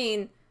then I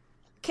mean,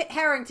 Kit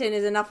Harington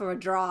is enough of a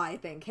draw. I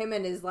think him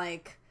and his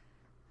like,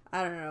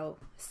 I don't know,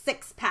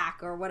 6-pack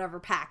or whatever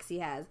packs he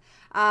has.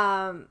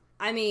 I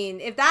mean,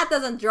 if that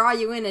doesn't draw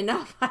you in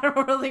enough, I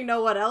don't really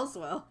know what else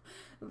will.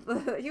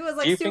 He was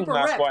like super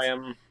ripped.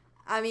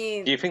 I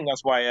mean, do you think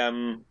that's why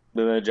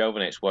Mila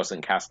Jovovich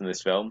wasn't cast in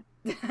this film?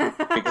 Because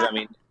I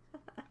mean,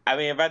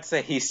 if I'd say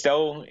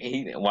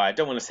I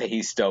don't want to say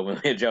he stole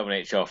Mila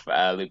Jovovich off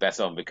Luc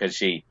Besson, because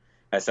she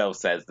herself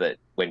says that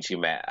when she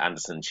met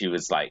Anderson, she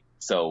was like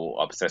so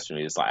obsessed with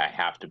me. It's like, I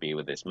have to be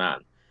with this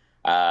man.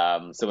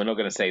 So we're not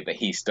going to say that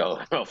he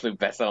stole off Luc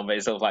Besson, but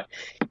it's sort of like,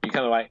 you're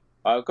kind of like,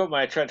 I've got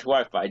my attractive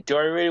wife, but do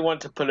I really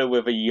want to put her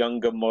with a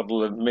younger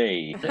model of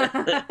me?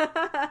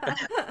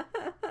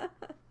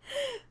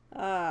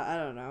 I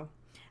don't know.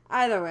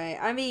 Either way,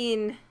 I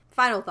mean,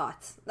 final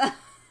thoughts.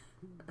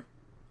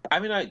 I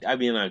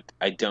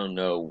don't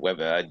know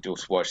whether I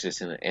just watched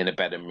this in a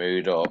better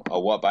mood or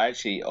what,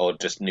 but or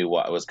just knew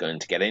what I was going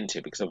to get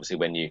into, because obviously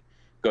when you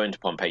go into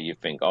Pompeii, you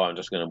think, oh, I'm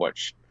just going to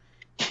watch,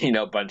 you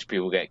know, a bunch of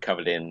people get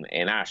covered in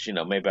ash. You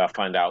know, maybe I'll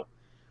find out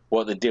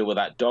what the deal with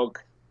that dog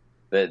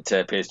that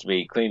appears to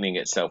be cleaning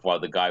itself while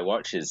the guy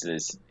watches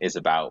is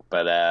about.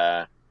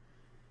 But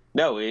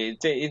no,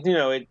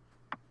 it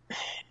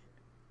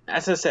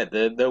as I said,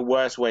 the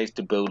worst ways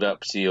to build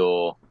up to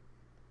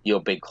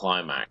your big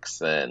climax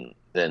than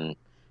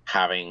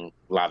having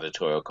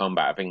gladiatorial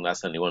combat. I think that's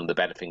certainly one of the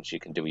better things you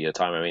can do with your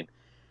time. I mean,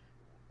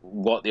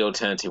 what the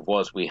alternative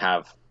was, we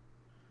have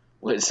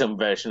with some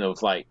version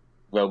of like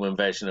Roman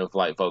version of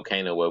like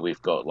Volcano, where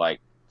we've got like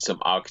some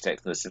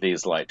architects in the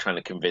cities like trying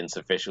to convince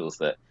officials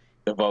that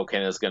the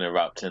volcano is going to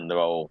erupt, and they're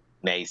all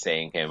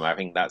naysaying him. I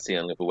think that's the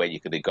only way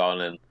you could have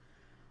gone, and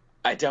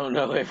I don't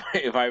know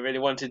if I really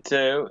wanted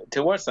to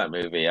watch that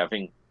movie. I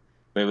think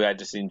maybe I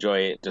just enjoy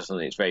it just on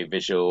its very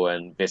visual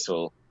and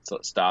visceral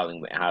sort of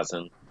styling that it has,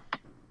 and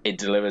it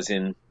delivers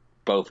in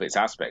both its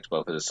aspects,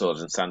 both as a sword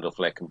and sandal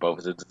flick and both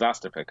as a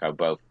disaster flick. I'm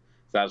both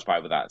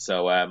satisfied with that.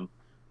 So,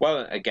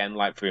 well, again,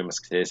 like Three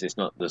Musketeers, it's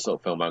not the sort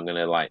of film I'm going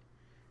to like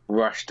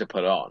rush to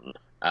put on.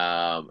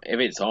 If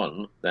it's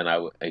on, then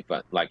if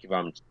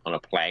I'm on a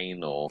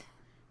plane or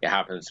it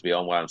happens to be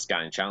on while I'm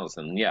scanning channels,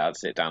 then yeah, I'd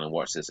sit down and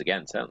watch this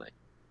again, certainly.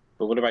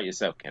 But what about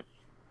yourself, Kim?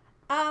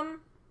 I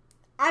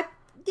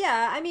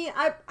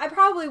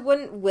probably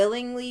wouldn't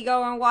willingly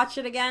go and watch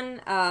it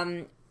again.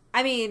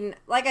 I mean,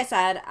 like I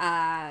said,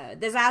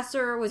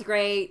 Disaster was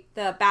great.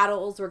 The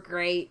battles were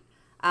great.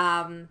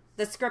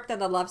 The script and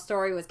the love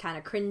story was kind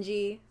of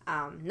cringy.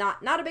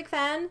 Not a big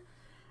fan.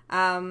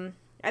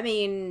 I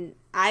mean,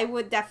 I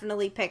would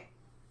definitely pick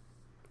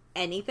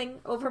anything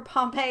over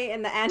Pompeii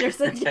in the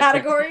Anderson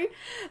category.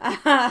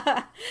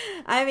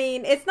 I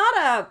mean, it's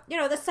not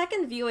the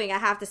second viewing, I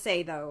have to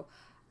say, though,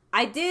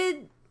 I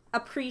did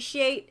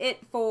appreciate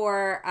it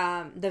for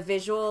the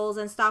visuals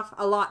and stuff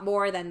a lot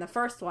more than the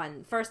first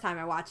time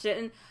I watched it.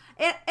 And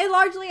it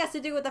largely has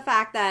to do with the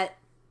fact that,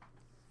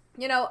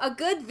 you know, a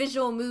good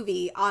visual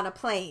movie on a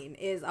plane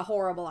is a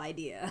horrible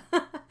idea.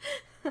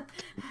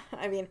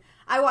 I mean,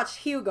 I watched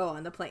Hugo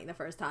on the plane the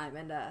first time,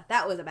 and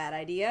that was a bad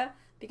idea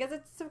because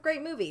it's a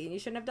great movie and you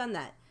shouldn't have done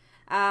that.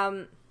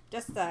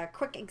 Just a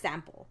quick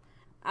example.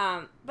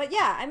 But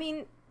yeah, I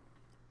mean,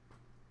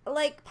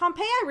 like,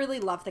 Pompeii, I really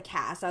love the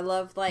cast. I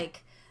love,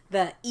 like,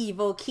 the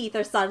evil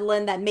Kiefer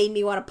Sutherland that made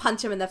me want to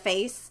punch him in the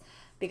face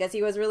because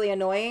he was really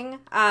annoying.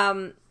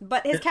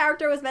 But his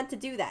character was meant to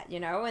do that, you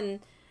know, and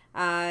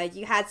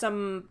you had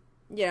some,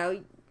 you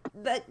know,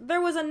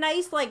 there was a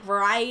nice, like,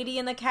 variety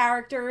in the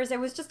characters. It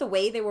was just the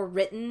way they were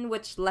written,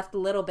 which left a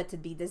little bit to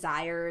be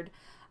desired.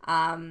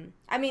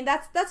 I mean,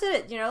 that's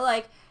it. You know,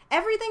 like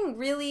everything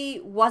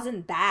really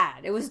wasn't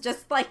bad. It was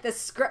just like the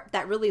script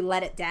that really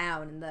let it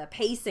down, and the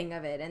pacing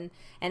of it,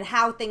 and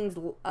how things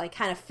like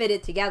kind of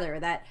fitted together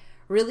that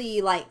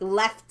really like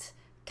left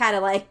kind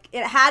of like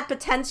it had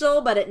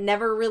potential, but it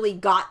never really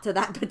got to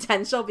that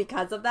potential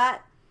because of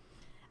that.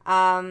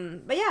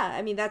 But yeah,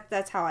 I mean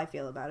that's how I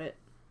feel about it.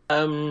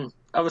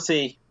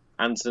 Obviously,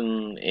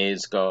 Anson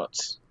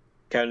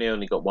currently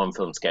only got one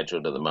film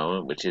scheduled at the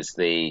moment, which is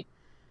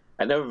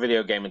another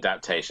video game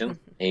adaptation.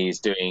 He's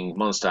doing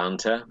Monster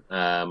Hunter,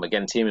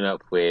 again teaming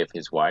up with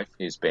his wife,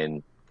 who's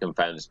been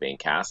confirmed as being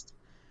cast.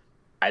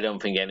 I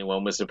don't think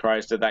anyone was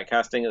surprised at that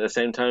casting. At the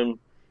same time,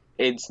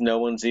 no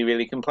one's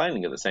really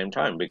complaining at the same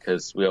time,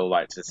 because we all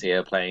like to see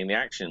her playing the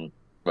action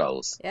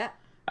roles. Yeah.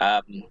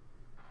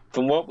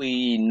 From what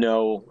we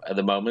know at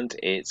the moment,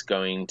 it's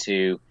going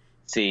to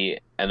see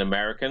an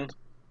American.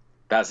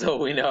 That's all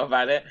we know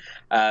about it.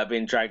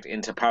 Being dragged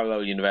into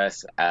parallel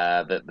universe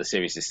that the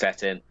series is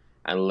set in,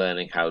 and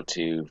learning how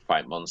to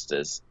fight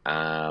monsters.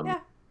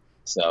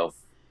 So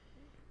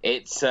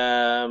it's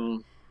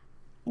the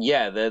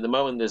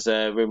moment there's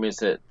rumors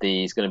that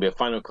there's going to be a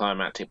final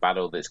climactic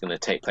battle that's going to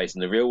take place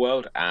in the real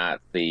world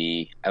at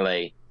the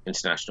LA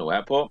International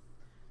Airport.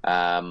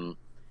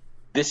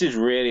 This is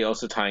really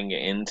also tying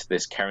it into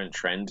this current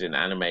trend in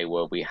anime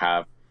where we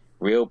have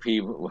real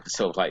people,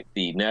 sort of like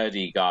the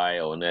nerdy guy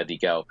or nerdy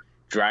girl,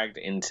 dragged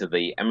into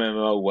the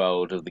MMO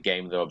world of the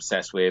game they're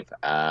obsessed with,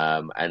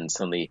 and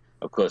suddenly,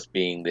 of course,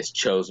 being this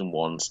chosen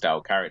one style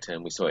character,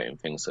 and we saw it in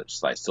things such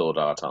as like Sword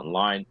Art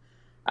Online,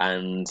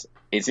 and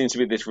it seems to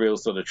be this real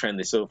sort of trend,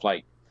 this sort of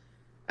like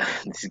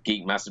this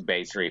geek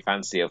masturbatory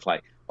fantasy of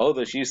like, all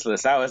those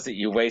useless hours that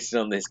you wasted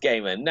on this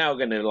game are now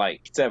going to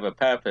like serve a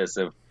purpose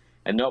of,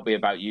 and not be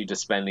about you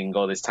just spending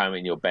all this time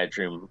in your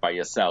bedroom by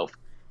yourself.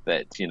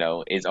 That, you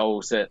know, it's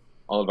all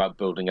about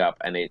building up,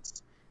 and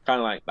it's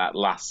kind of like that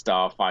Last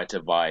Starfighter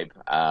vibe,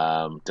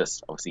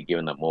 just obviously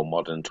given that more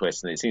modern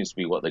twist, and it seems to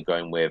be what they're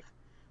going with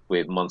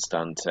Monster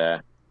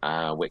Hunter,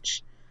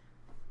 which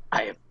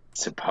I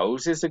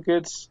suppose is a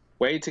good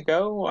way to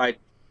go.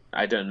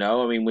 I don't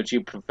know. I mean, would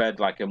you prefer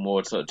like a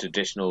more sort of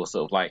traditional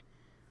sort of like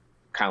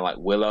kind of like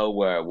Willow,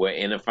 where we're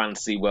in a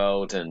fantasy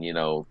world and, you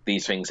know,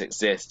 these things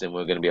exist and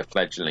we're going to be a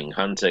fledgling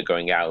hunter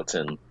going out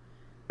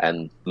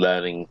and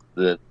learning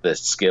the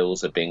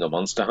skills of being a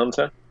monster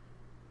hunter?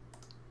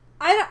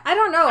 I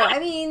don't know. I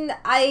mean,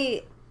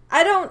 I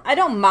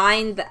don't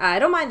mind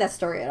that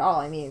story at all.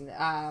 I mean,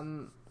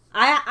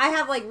 I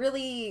have like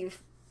really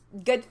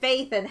good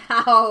faith in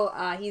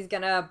how he's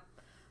gonna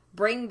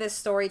bring this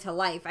story to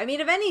life. I mean,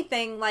 if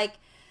anything, like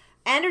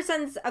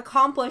Anderson's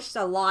accomplished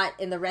a lot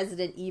in the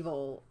Resident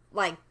Evil.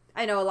 Like,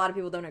 I know a lot of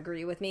people don't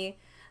agree with me,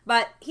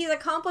 but he's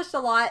accomplished a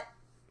lot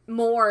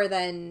more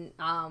than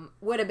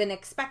would have been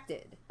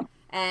expected.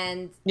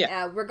 And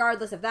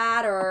regardless of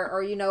that,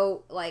 or you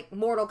know, like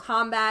Mortal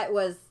Kombat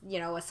was, you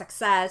know, a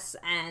success,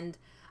 and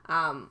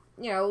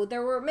you know,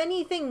 there were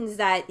many things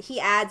that he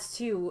adds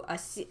to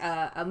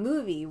a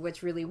movie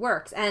which really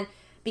works. And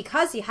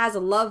because he has a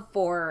love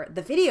for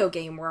the video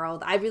game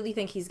world, I really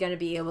think he's going to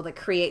be able to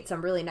create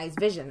some really nice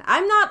vision.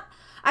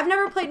 I've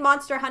never played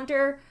Monster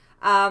Hunter,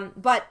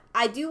 but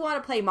I do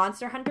want to play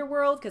Monster Hunter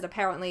World because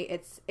apparently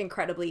it's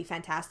incredibly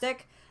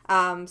fantastic.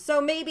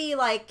 So maybe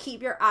like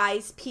keep your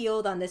eyes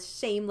peeled on this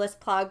shameless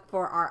plug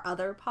for our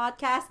other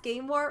podcast,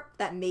 Game Warp,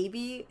 that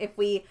maybe if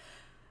we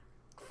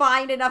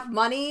find enough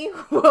money,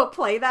 we'll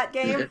play that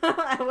game.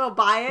 We'll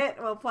buy it.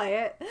 We'll play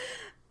it.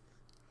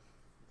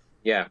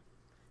 Yeah.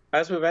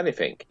 As with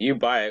anything, you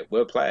buy it,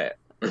 we'll play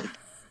it.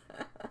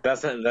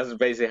 That's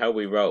basically how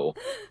we roll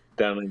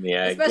down in the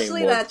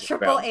especially game the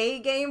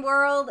AAA game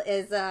world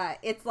is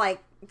it's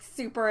like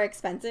super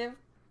expensive.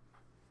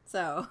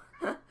 So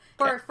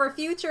for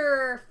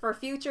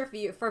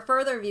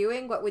further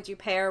viewing, what would you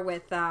pair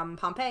with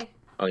Pompeii?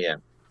 Oh yeah.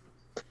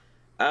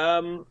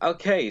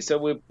 Okay,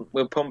 so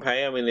with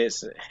Pompeii, I mean,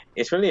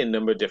 it's really a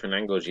number of different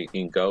angles you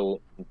can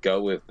go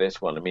with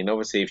this one. I mean,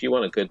 obviously, if you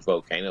want a good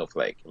volcano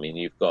flick, I mean,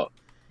 you've got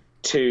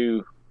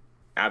two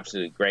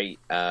absolutely great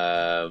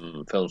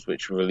films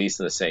which were released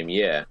in the same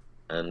year,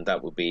 and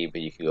that would be,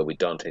 but you could go with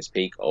Dante's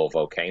Peak or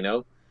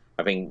Volcano.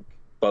 I think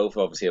both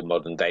obviously are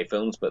modern day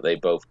films, but they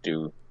both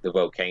do the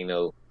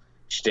volcano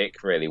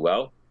shtick really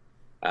well.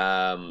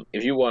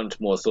 If you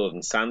want more sword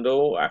and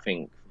sandal, I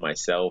think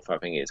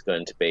it's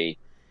going to be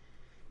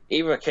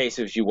either a case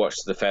of you watch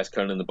the first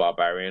Conan the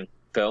Barbarian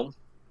film.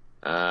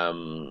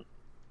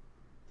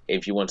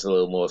 If you want a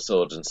little more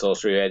sword and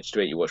sorcery edge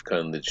to it, you watch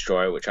Conan the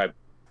Destroyer, which I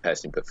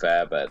personally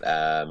prefer, but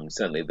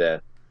certainly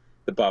the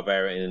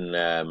Barbarian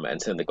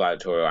and certainly the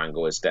gladiatorial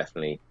angle is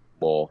definitely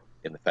more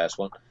in the first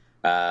one.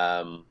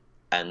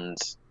 And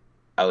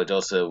I would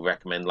also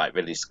recommend like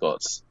Ridley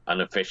Scott's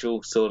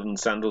unofficial Sword and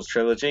Sandals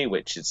trilogy,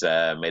 which is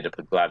made up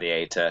of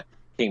Gladiator,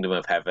 Kingdom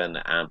of Heaven,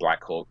 and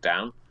Black Hawk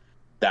Down.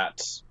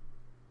 That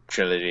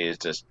trilogy is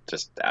just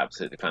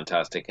absolutely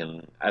fantastic,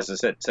 and as I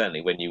said, certainly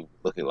when you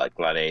look at like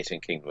Gladiator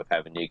and Kingdom of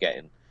Heaven, you're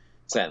getting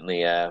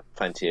certainly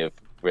plenty of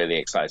really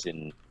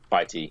exciting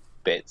fighty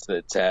bits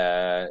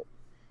that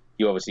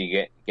you obviously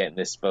get in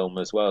this film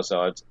as well.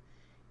 So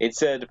it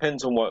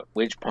depends on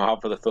which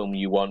part of the film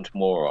you want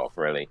more of,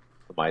 really,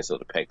 for my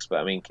sort of picks. But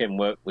I mean, Kim,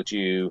 what would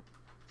you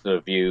sort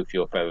of view for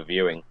your further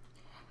viewing?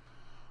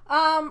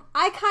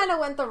 I kind of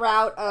went the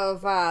route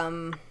of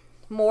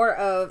more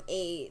of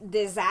a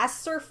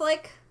disaster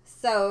flick.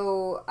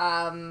 So,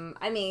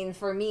 I mean,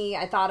 for me,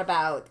 I thought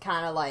about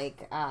kind of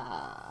like,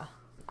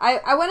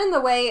 I went in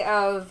the way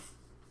of,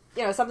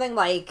 something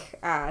like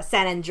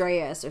San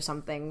Andreas or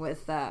something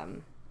with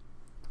The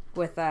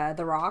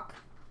Rock.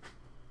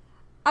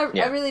 I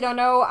really don't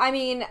know. I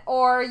mean,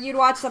 or you'd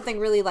watch something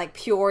really like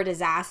pure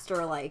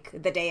disaster, like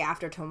The Day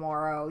After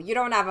Tomorrow. You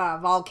don't have a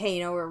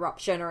volcano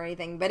eruption or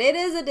anything, but it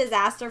is a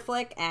disaster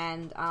flick,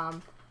 and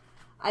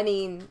I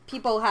mean,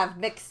 people have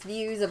mixed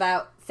views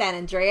about San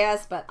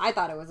Andreas, but I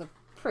thought it was a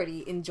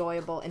pretty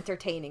enjoyable,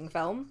 entertaining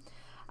film.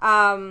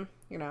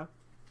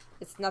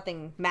 It's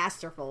nothing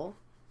masterful.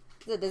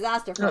 It's a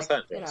disaster flick.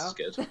 It's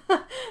good.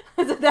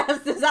 It's a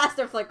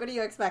disaster flick. What do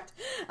you expect?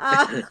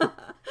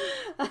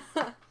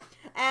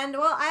 And,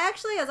 well, I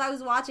actually, as I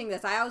was watching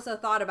this, I also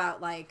thought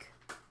about, like...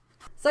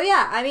 So,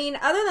 yeah, I mean,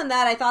 other than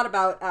that, I thought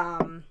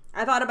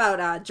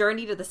about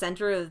Journey to the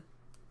Center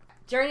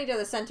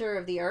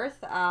of the Earth.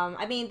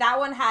 I mean, that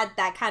one had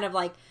that kind of,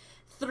 like,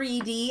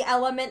 3D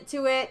element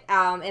to it.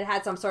 It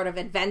had some sort of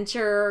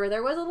adventure.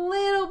 There was a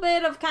little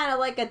bit of kind of,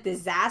 like, a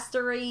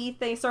disaster-y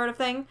thing, sort of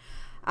thing.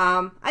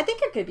 I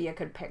think it could be a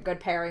good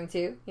pairing,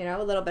 too.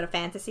 A little bit of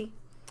fantasy.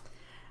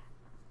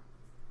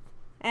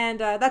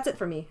 And that's it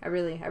for me. I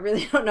really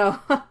don't know.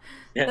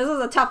 Yeah. This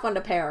was a tough one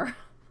to pair.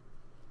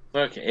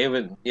 Okay, I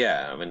mean,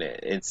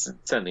 it's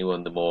certainly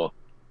one of the more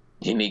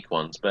unique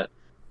ones. But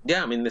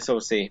yeah, I mean, this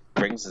obviously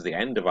brings us to the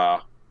end of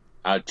our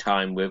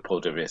time with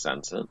Paul W.S.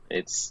 Anderson.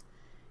 It's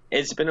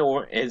been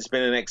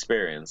an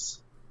experience,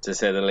 to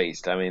say the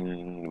least. I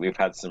mean, we've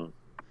had some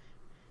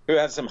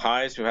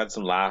highs, we've had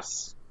some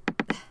laughs,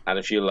 had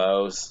a few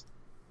lows.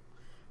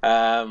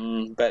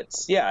 But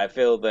yeah, I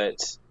feel that.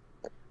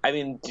 I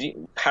mean,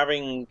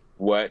 having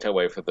worked our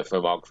way through the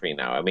filmography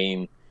now, I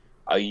mean,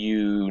 are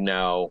you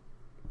now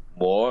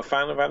more a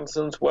fan of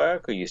Anderson's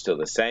work? Are you still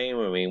the same?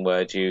 I mean,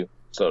 where do you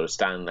sort of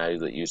stand now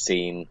that you've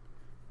seen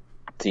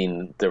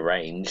the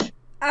range?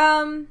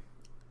 I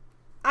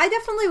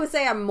definitely would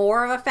say I'm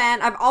more of a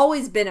fan. I've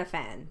always been a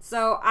fan,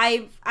 so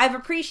I've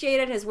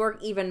appreciated his work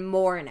even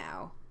more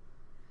now.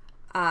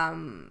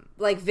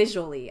 Like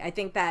visually, I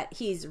think that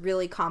he's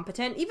really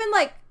competent. Even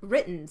like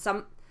written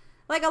some.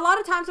 Like, a lot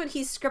of times when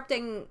he's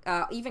scripting,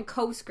 even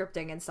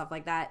co-scripting and stuff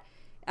like that,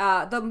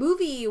 the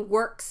movie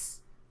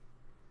works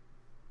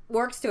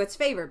to its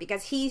favor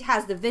because he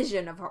has the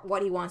vision of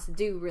what he wants to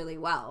do really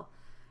well.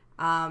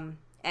 And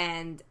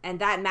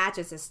that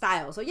matches his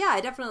style. So, yeah, I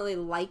definitely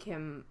like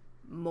him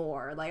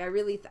more. Like,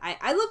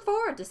 I look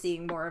forward to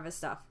seeing more of his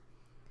stuff.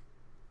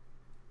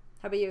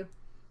 How about you?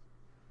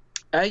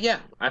 Yeah,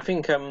 I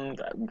think...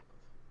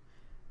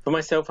 For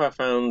myself, I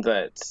found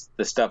that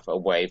the stuff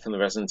away from the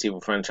Resident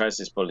Evil franchise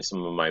is probably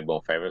some of my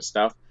more favorite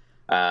stuff.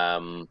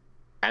 And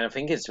I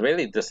think it's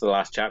really just the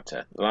last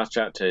chapter. The last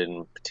chapter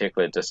in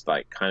particular just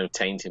like kind of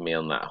tainted me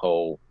on that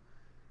whole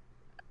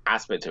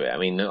aspect of it. I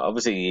mean,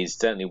 obviously,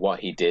 certainly what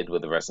he did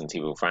with the Resident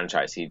Evil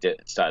franchise. He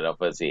started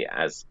off as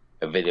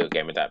a video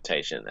game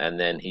adaptation, and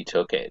then he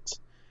took it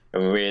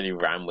and really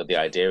ran with the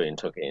idea and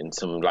took it in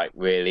some like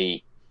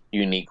really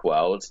unique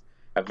worlds.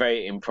 A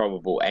very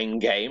improbable end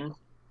game.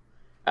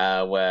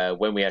 Where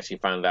when we actually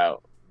found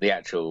out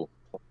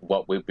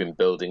what we've been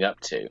building up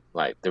to,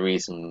 like the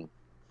reason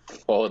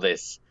for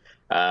these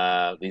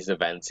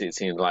events, it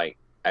seemed like,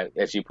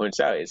 as you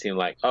pointed out, it seemed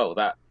like, oh,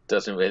 that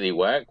doesn't really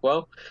work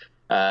well.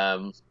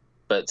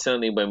 But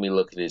certainly when we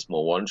look at his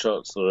more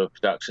one-shot sort of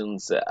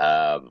productions,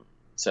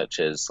 such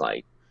as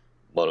like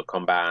Mortal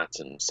Kombat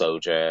and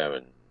Soldier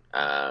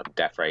and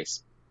Death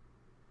Race,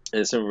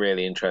 there's some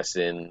really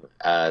interesting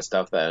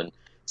stuff there. And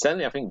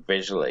certainly, I think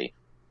visually,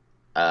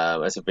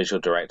 as a visual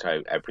director,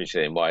 I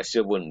appreciate him more. I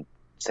still wouldn't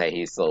say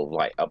he's sort of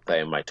like up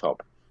there in my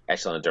top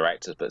echelon of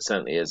directors, but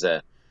certainly as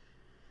a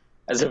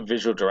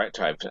visual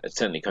director, I've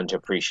certainly come to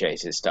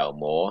appreciate his style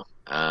more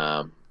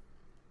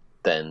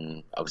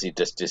than obviously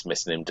just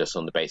dismissing him just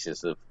on the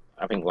basis of,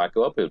 I think, like a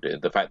lot of people do,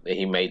 the fact that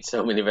he made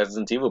so many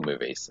Resident Evil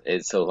movies.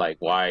 It's sort of like,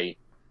 why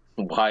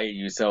are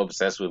you so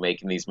obsessed with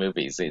making these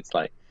movies? It's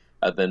like,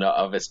 are there not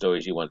other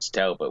stories you want to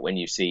tell? But when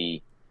you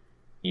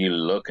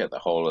look at the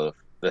whole of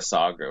the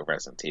saga of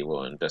Resident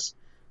Evil and just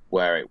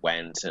where it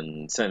went,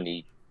 and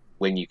certainly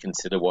when you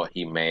consider what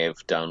he may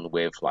have done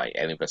with like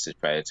Alien vs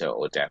Predator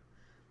or Death,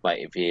 like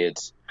if he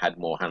had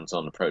more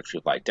hands-on approach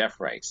with like Death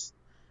Race,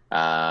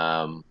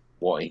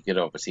 what he could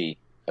have obviously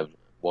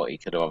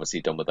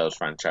done with those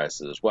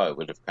franchises as well, it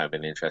would have kind of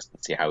been interesting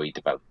to see how he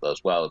developed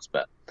those worlds.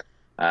 But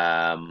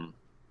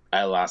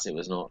alas, it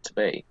was not to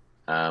be.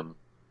 But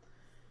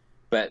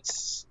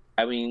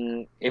I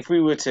mean, if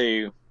we were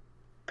to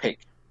pick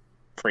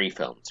 3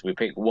 films, we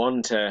pick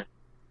one to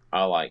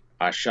our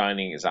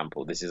shining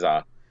example. This is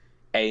our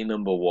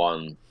number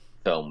 1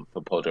 film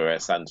for Paul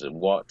W.S. Anderson.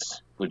 What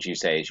would you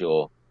say is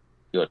your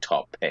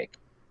top pick?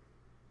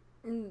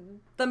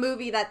 The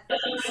movie that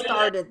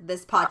started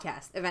this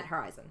podcast, Event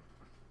Horizon.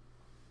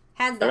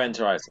 Hands down. Event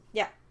Horizon.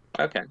 Yeah.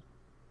 Okay.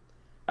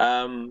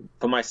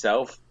 For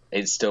myself,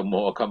 it's still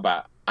Mortal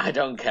Kombat. I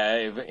don't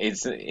care if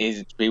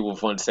it's people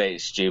want to say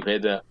it's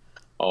stupid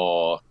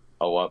or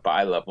what, but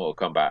I love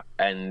Mortal Kombat,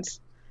 and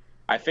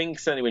I think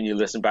certainly when you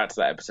listen back to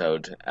that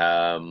episode,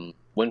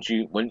 once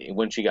you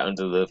get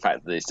under the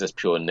fact that it's just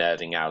pure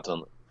nerding out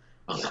on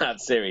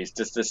that series,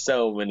 just there's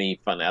so many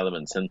fun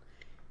elements, and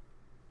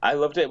I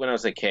loved it when I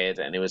was a kid,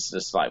 and it was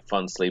just like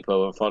fun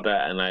sleepover fodder,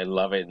 and I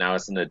love it now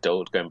as an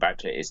adult going back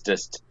to it. It's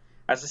just,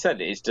 as I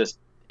said, it's just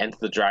Enter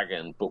the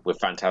Dragon, but with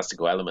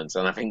fantastical elements,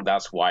 and I think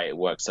that's why it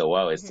works so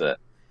well, is that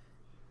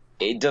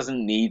it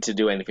doesn't need to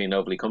do anything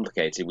overly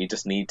complicated. We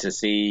just need to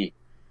see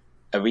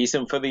a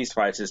reason for these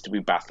fighters to be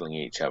battling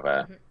each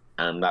other,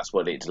 and that's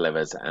what it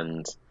delivers.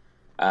 And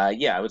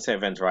I would say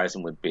Event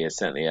Horizon would be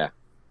certainly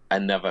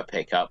another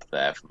pick up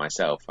there for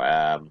myself.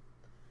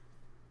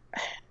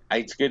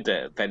 It's good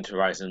that Event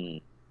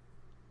Horizon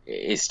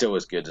is still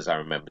as good as I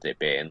remembered it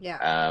being.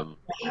 Yeah.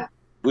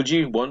 Would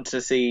you want to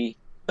see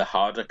the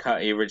harder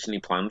cut he originally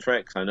planned for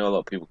it? Because I know a lot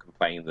of people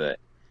complain that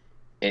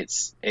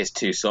it's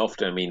too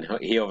soft. I mean,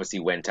 he obviously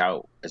went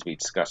out, as we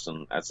discussed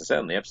as I said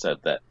on the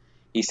episode, that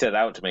he set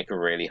out to make a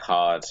really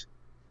hard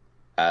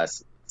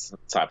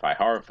sci-fi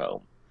horror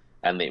film,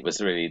 and it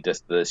was really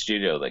just the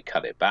studio that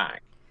cut it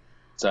back.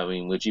 So, I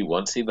mean, would you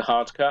want to see the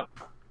hard cut?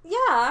 Yeah,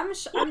 I'm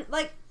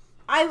like,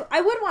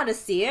 I would want to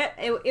see it.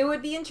 It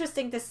would be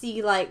interesting to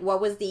see, like, what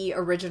was the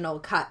original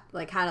cut,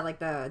 like, kind of like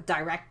the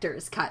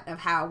director's cut of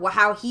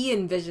how he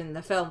envisioned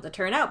the film to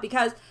turn out.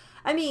 Because,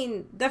 I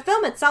mean, the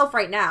film itself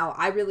right now,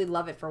 I really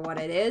love it for what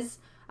it is.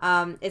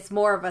 It's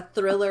more of a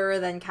thriller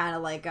than kind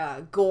of like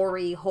a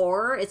gory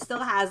horror. It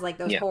still has, like,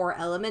 those horror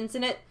elements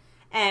in it,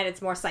 and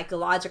it's more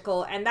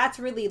psychological, and that's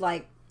really,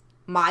 like,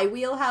 my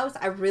wheelhouse.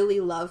 I really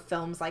love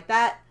films like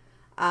that.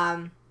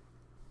 But,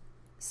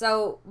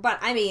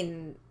 I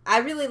mean, I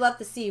really love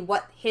to see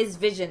what his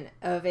vision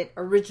of it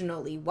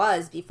originally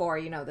was before,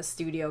 the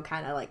studio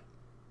kind of, like,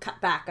 cut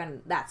back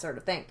on that sort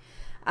of thing.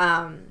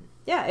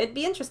 It'd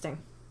be interesting.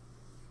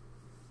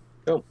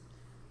 Cool.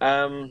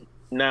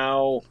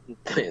 Now,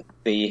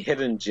 the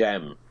hidden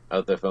gem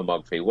of the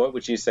filmography, what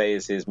would you say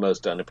is his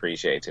most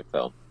unappreciated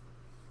film?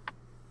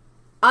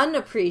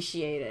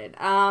 Unappreciated.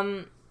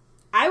 I'm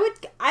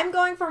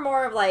going for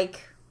more of,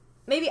 like,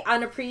 maybe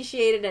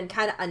unappreciated and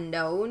kind of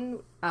unknown.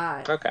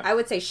 Okay. I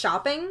would say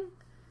Shopping.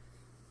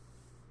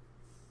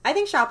 I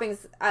think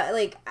Shopping's, I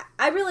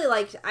really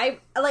liked, I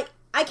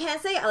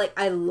can't say,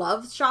 I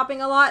loved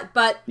Shopping a lot,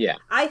 but yeah,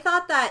 I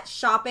thought that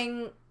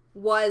Shopping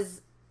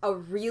was a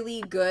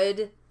really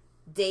good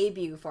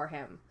debut for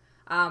him.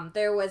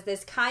 There was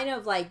this kind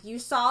of, like, you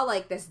saw,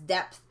 like, this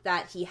depth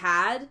that he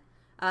had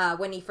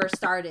when he first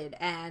started,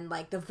 and,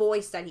 like, the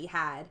voice that he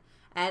had.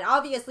 And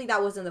obviously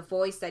that wasn't the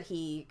voice that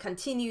he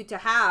continued to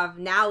have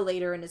now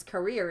later in his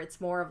career. It's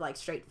more of, like,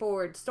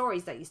 straightforward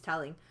stories that he's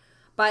telling.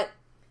 But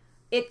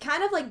it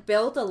kind of, like,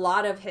 built a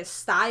lot of his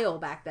style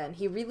back then.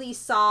 He really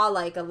saw,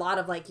 like, a lot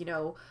of, like,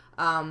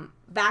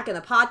 back in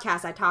the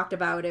podcast I talked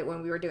about it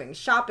when we were doing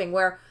Shopping,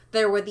 where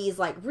there were these,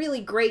 like, really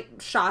great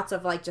shots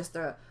of, like, just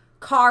the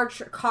car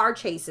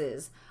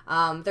chases.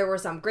 There were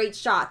some great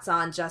shots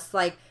on just,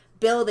 like,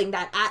 building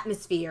that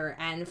atmosphere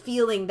and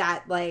feeling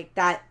that, like,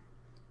 that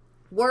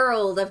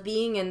world of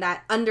being in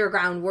that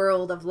underground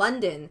world of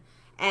London.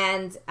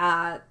 And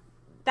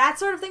that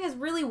sort of thing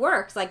really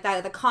works. Like,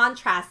 the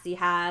contrast he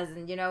has,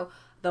 and,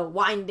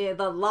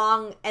 the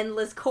long,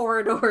 endless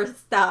corridor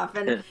stuff,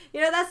 and,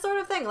 that sort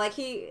of thing. Like,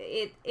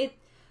 it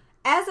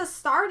as a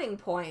starting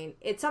point,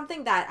 it's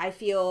something that I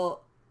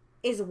feel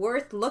is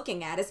worth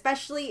looking at,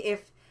 especially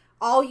if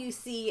all you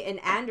see in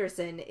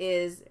Anderson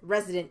is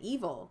Resident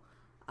Evil.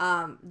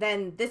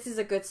 Then this is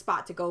a good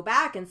spot to go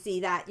back and see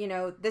that,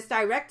 this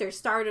director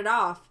started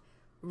off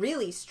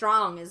really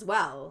strong as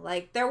well.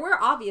 Like, there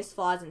were obvious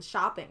flaws in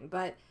Shopping,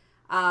 but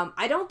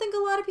I don't think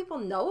a lot of people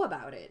know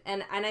about it.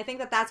 And I think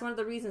that that's one of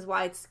the reasons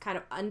why it's kind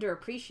of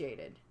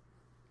underappreciated.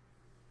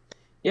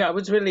 Yeah, I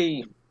was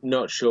really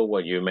not sure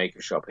what you make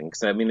of Shopping,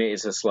 because, I mean, it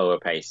is a slower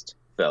paced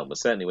film, but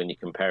certainly when you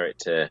compare it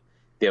to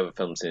the other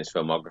films in his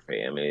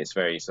filmography, I mean, it's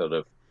very sort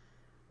of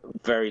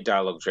very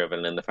dialogue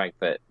driven, and the fact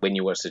that when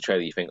you watch the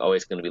trailer you think, oh,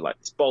 it's going to be like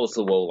this balls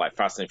to the wall, like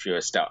Fast and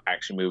Furious style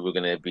action movie, we're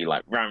going to be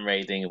like ram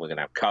raiding, and we're going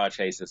to have car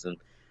chases and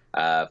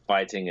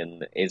fighting,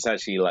 and it's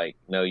actually like,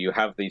 no, you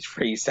have these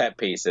three set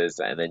pieces,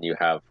 and then you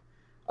have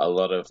a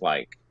lot of,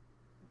 like,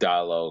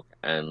 dialogue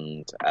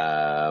and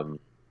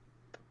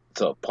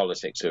sort of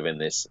politics within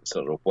this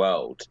sort of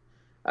world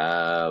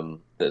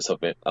that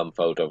sort of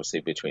unfold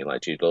obviously between,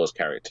 like, Jude Law's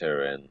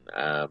character and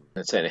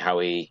certainly how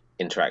he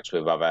interacts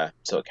with other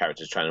sort of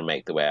characters trying to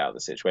make their way out of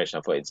the situation.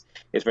 I thought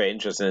it's very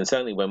interesting, and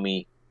certainly when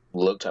we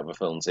looked at the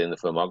films in the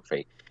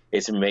filmography,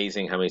 it's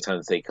amazing how many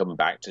times they come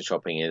back to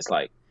Shopping. It's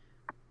like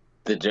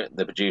the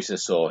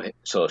producers saw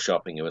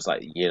Shopping, it was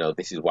like,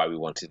 this is why we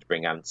wanted to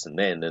bring Anderson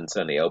in, and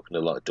certainly opened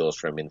a lot of doors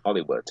for him in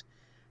Hollywood.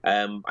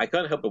 I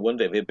can't help but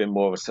wonder if it had been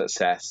more of a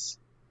success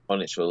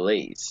on its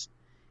release,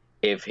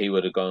 if he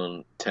would have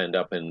turned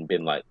up and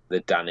been like the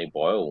Danny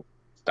Boyle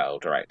style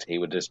director, he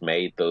would have just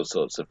made those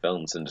sorts of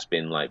films and just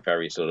been like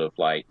very sort of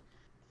like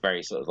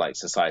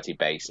society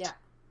based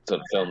sort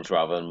of films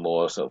rather than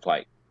more sort of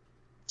like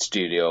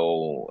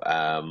studio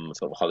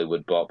sort of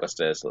Hollywood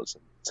blockbuster sort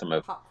of some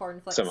of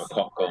popcorn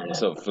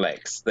sort of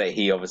flicks that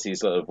he obviously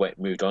sort of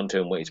moved on to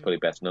and what he's probably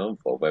best known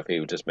for. But if he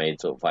would just made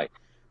sort of like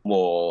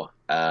more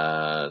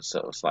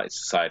sort of like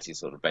society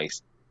sort of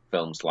based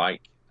films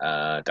like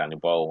Danny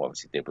Boyle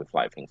obviously did with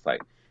like things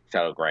like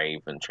Shallow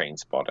Grave and Train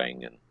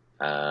Spotting and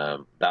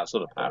that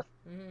sort of path.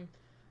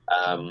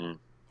 How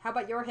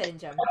about your hidden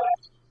gem?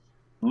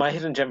 My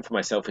hidden gem for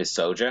myself is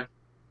Soldier.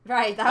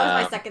 Right, that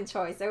was my second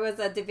choice. It was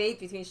a debate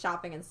between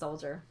Shopping and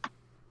Soldier.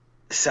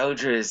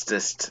 Soldier is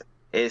just,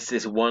 it's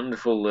this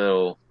wonderful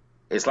little,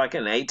 it's like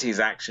an 80s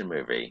action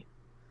movie.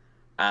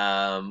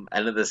 And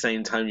at the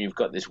same time, you've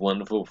got this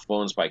wonderful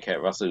performance by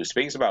Kurt Russell, who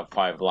speaks about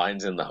 5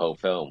 lines in the whole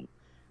film.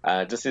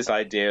 Just this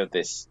idea of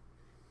this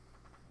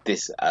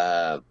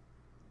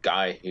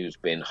guy who's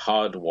been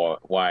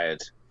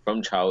hardwired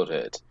from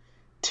childhood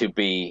to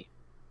be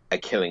a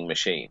killing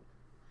machine.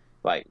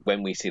 Like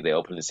when we see the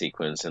opening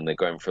sequence and they're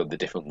going through the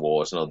different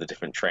wars and all the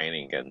different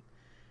training and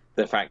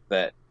the fact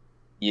that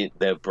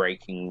they're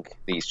breaking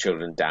these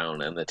children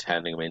down and they're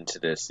turning them into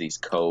these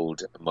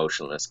cold,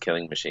 emotionless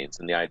killing machines,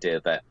 and the idea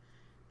that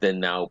they're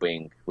now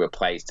being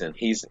replaced, and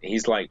he's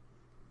like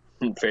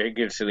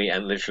figuratively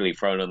and literally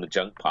thrown on the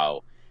junk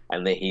pile,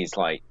 and that he's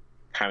like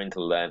having to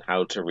learn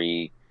how to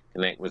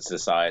reconnect with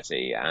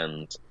society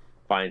and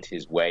find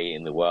his way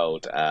in the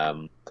world.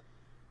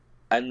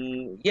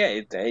 And yeah,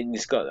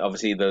 it's got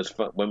obviously those.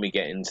 When we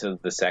get into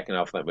the second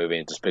half of that movie,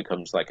 it just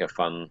becomes like a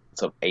fun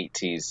sort of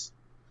 80s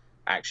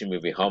action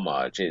movie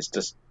homage. It's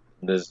just,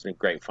 there's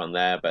great fun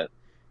there, but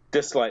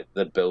just like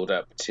the build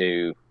up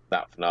to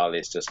that finale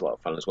is just a lot of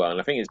fun as well. And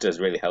I think it's just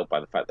really helped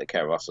by the fact that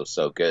Kurt Russell's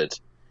so good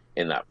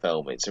in that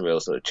film. It's a real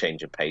sort of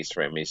change of pace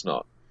for him. He's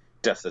not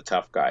just a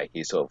tough guy.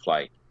 He's sort of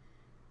like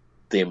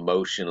the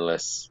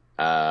emotionless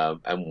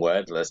and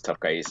wordless tough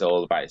guy. He's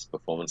all about his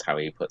performance, how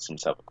he puts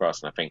himself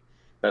across, and I think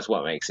that's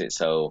what makes it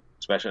so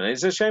special. And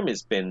it's a shame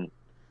it's been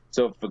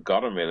sort of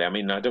forgotten, really. I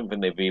mean, I don't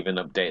think they've even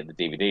updated the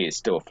DVD. It's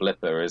still a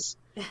flipper, as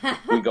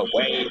we got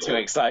way too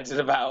excited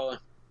about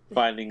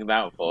finding it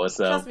out for.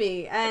 So trust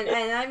me, and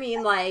I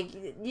mean,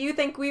 like, you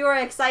think we were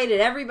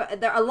excited?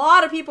 A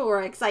lot of people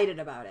were excited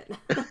about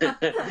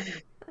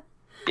it.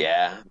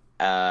 Yeah.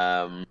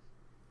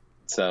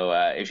 So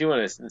if you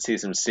want to see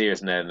some serious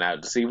nerding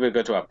out, just either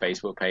go to our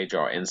Facebook page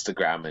or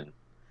Instagram and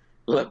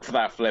look for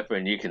that flipper,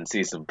 and you can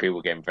see some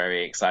people getting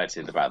very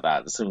excited about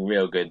that. There's some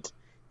real good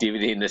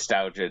DVD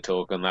nostalgia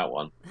talk on that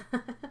one.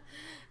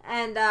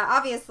 And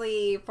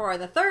obviously, for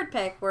the third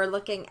pick, we're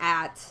looking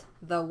at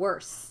the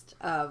worst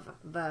of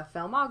the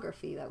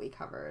filmography that we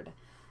covered.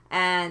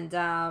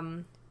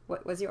 And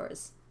what was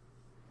yours?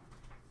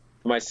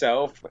 For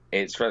myself,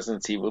 it's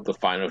Resident Evil, the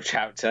final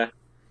chapter.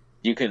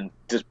 You can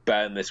just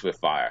burn this with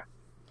fire.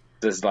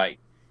 There's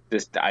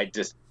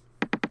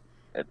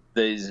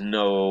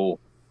no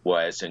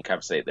words to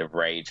encapsulate the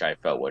rage I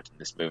felt watching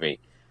this movie,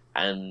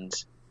 and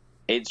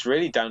it's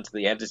really down to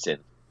the editing.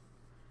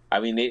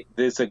 I mean,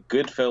 there's a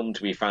good film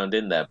to be found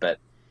in there, but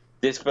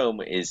this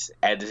film is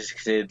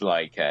edited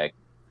like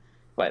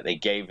they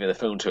gave the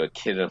film to a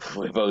kid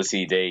with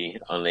OCD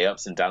on the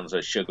ups and downs of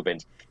a sugar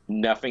binge.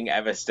 Nothing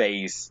ever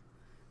stays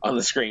on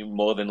the screen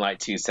more than like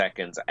 2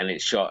 seconds, and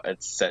it's shot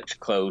at such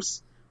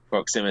close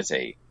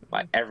proximity.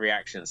 Like every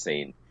action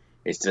scene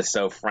is just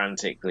so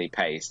frantically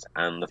paced,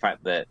 and the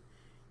fact that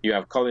you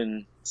have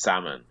Colin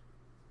Salmon,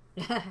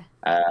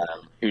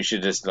 who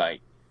should just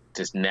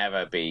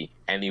never be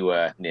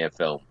anywhere near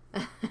film.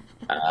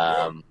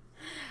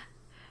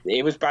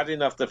 It was bad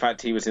enough the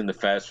fact he was in the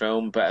first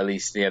film, but at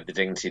least he had the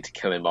dignity to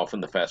kill him off in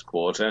the first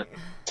quarter.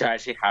 To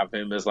actually have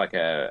him as like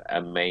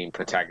a main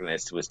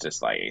protagonist was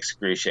just like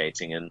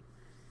excruciating. And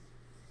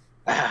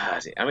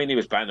I mean, he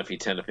was bad enough he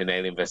turned up in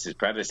Alien vs.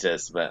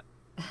 Predators, but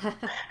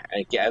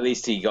at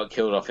least he got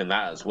killed off in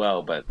that as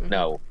well. But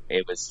no,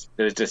 there was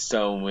just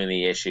so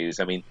many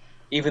issues. I mean,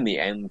 even the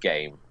end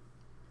game,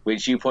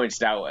 which you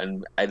pointed out,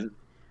 and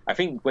I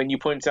think when you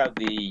pointed out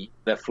the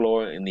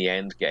flaw in the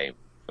end game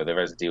for the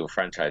Resident Evil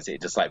franchise,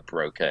 it just like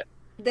broke it.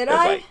 Did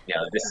I?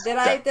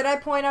 Like, did I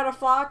point out a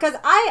flaw? Because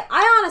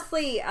I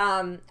honestly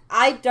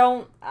I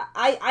don't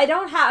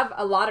have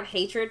a lot of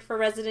hatred for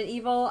Resident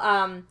Evil.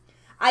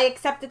 I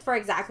accept it for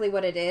exactly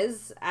what it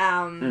is.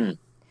 And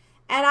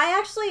I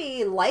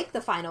actually like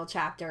the final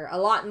chapter a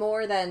lot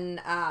more than,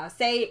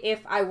 say,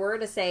 if I were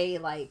to say,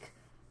 like,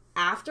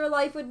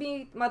 Afterlife would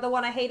be the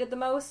one I hated the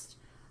most.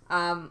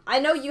 I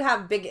know you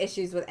have big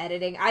issues with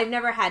editing. I've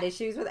never had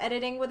issues with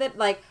editing with it.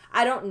 Like,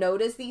 I don't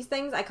notice these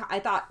things. I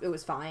thought it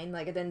was fine.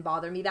 Like, it didn't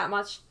bother me that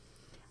much.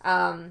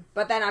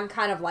 But then I'm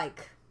kind of,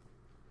 like,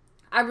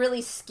 I'm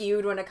really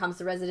skewed when it comes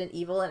to Resident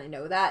Evil, and I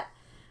know that.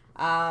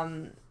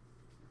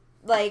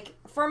 Like,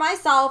 for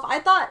myself, I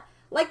thought,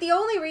 like, the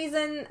only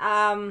reason,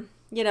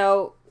 you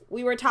know,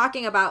 we were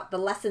talking about the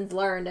lessons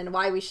learned and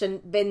why we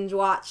shouldn't binge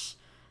watch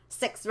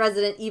 6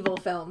 Resident Evil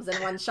films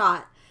in one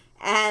shot.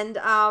 And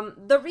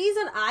the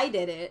reason I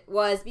did it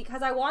was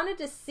because I wanted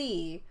to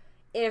see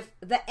if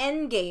the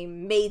end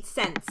game made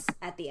sense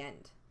at the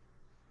end.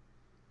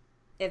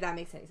 If that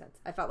makes any sense.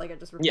 I felt like I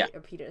just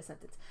repeated a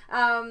sentence.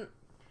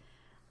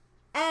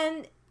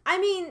 And, I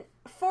mean,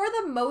 for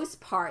the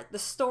most part, the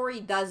story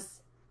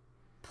does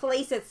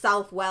place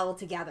itself well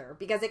together.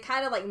 Because it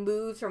kind of, like,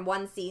 moves from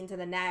one scene to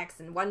the next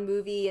in one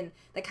movie. And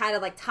the kind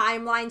of, like,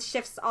 timeline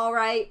shifts all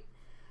right.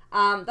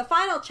 The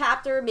final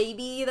chapter,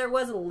 maybe there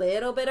was a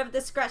little bit of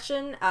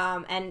discretion.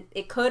 And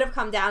it could have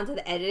come down to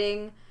the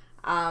editing.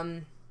 But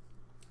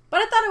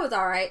I thought it was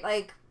all right.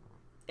 Like,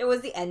 it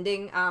was the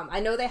ending. I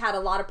know they had a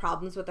lot of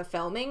problems with the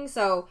filming,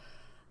 so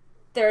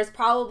there's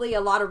probably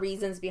a lot of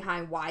reasons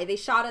behind why they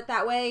shot it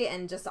that way,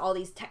 and just all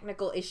these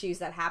technical issues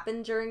that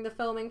happened during the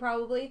filming,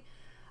 probably.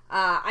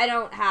 I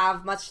don't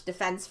have much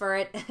defense for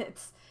it.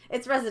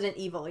 It's Resident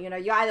Evil, you know.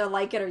 You either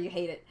like it or you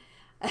hate it.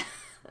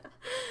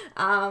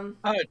 I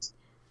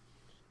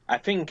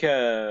think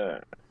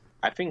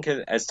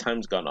as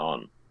time's gone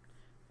on,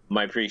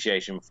 my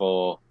appreciation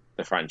for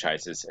the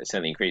franchise has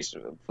certainly increased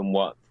from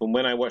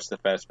when I watched the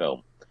first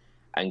film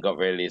and got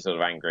really sort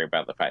of angry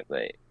about the fact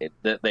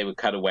that they would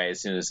cut away as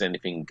soon as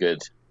anything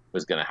good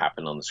was going to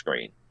happen on the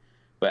screen.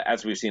 But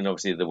as we've seen,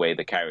 obviously, the way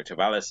the character of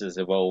Alice has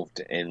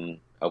evolved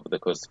over the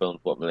course of the film,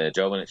 what Milla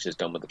Jovovich has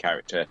done with the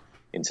character,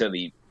 in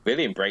certainly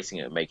really embracing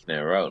it and making it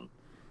her own.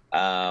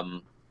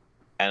 And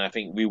I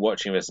think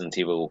rewatching Resident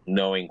Evil,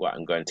 knowing what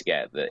I'm going to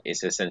get, that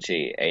it's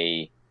essentially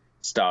a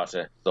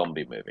starter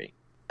zombie movie.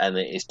 And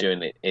it's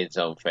doing its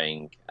own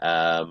thing,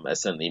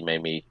 has certainly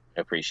made me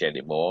appreciate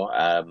it more.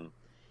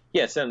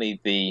 Certainly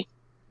the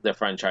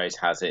franchise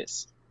has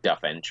its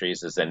duff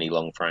entries, as any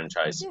long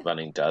franchise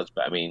running does.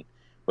 But I mean,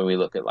 when we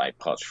look at like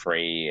parts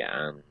 3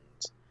 and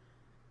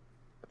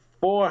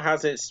 4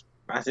 has its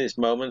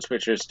moments,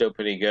 which are still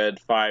pretty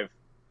good. 5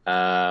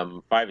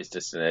 is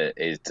just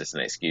an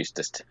excuse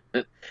just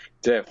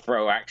to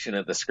throw action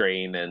at the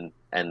screen, and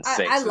 6.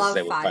 I love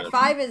 5.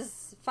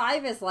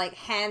 5 is like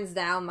hands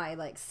down my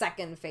like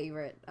second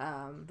favorite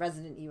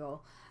Resident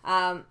Evil.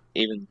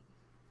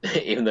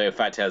 Even though in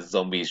fact it has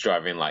zombies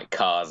driving like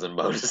cars and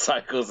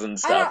motorcycles and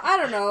stuff. I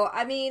don't know.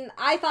 I mean,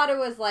 I thought it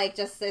was like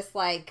just this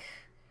like,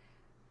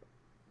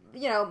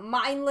 you know,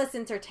 mindless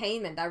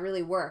entertainment that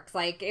really works.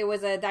 Like, it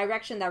was a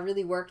direction that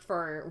really worked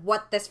for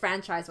what this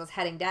franchise was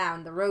heading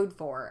down the road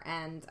for.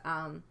 And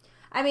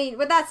I mean,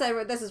 with that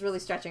said, this is really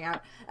stretching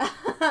out.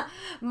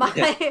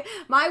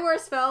 My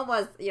worst film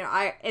was, you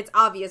know, it's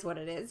obvious what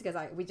it is because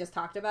we just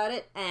talked about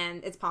it,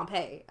 and it's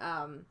Pompeii.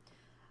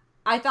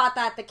 I thought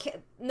that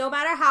no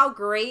matter how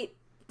great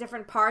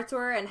different parts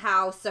were and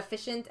how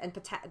sufficient and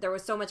there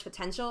was so much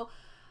potential,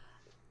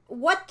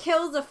 what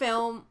kills a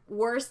film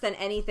worse than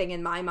anything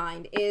in my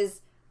mind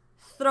is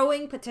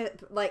throwing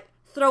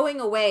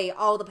away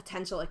all the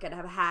potential it could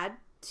have had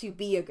to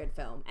be a good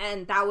film,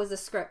 and that was the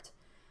script.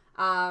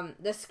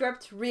 The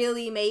script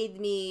really made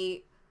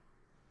me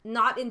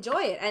not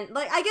enjoy it. And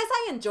like, I guess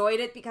I enjoyed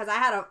it because I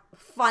had a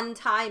fun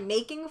time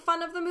making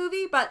fun of the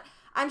movie, but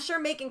I'm sure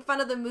making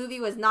fun of the movie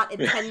was not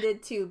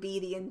intended to be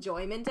the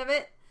enjoyment of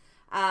it.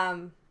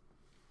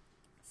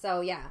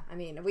 So yeah, I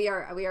mean, we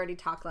already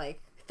talked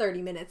like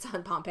 30 minutes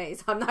on Pompeii,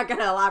 so I'm not going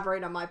to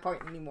elaborate on my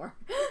point anymore.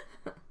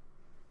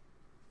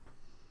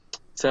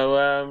 So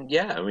I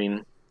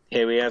mean,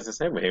 here we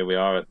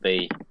are at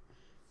the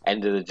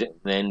end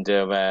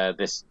of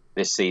this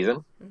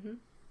season. Mm-hmm.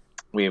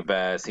 We've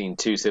seen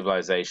 2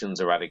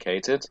 civilizations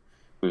eradicated.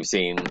 We've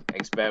seen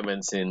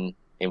experiments in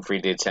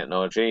 3D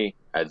technology,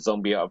 a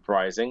zombie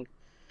uprising,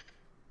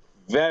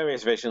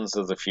 various visions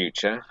of the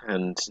future,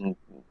 and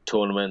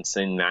tournaments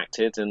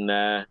enacted. And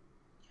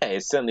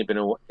it's certainly been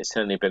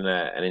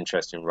an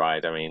interesting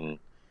ride. I mean,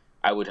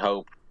 I would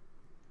hope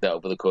that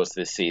over the course of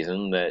this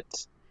season that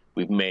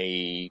we've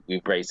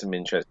raised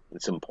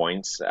some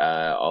points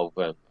of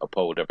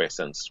Paul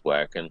W.S.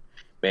 work, and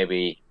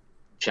maybe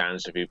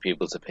challenged a few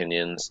people's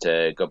opinions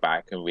to go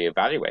back and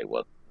reevaluate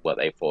what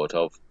they thought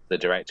of the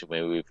director.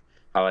 Maybe we've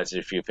highlighted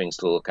a few things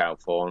to look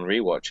out for on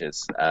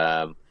rewatches.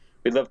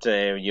 We'd love to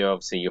hear your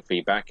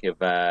feedback. If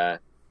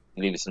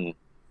leave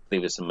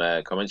us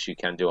some comments, you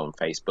can do on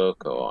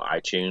Facebook or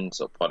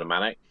iTunes or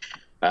Podomatic,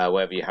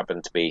 wherever you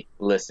happen to be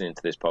listening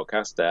to this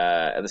podcast.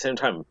 At the same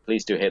time,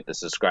 please do hit the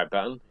subscribe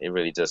button. It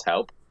really does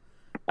help,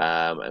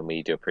 and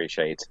we do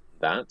appreciate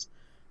that.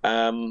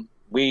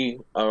 We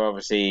are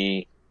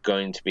obviously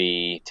going to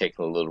be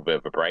taking a little bit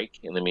of a break.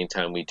 In the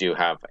meantime, we do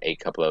have a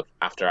couple of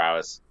after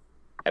hours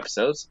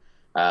episodes,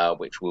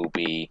 which will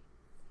be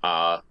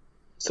our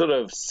sort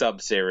of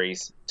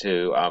sub-series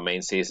to our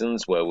main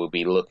seasons, where we'll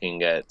be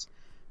looking at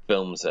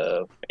films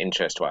of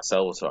interest to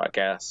ourselves or our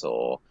guests,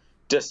 or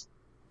just,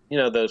 you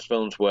know, those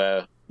films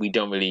where we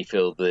don't really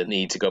feel the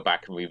need to go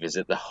back and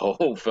revisit the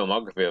whole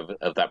filmography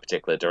of that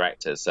particular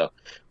director. So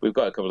we've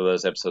got a couple of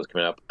those episodes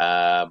coming up.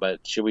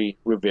 But should we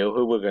reveal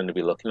who we're going to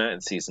be looking at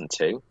in season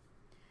 2?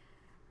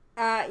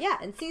 Yeah,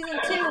 in season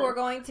 2, we're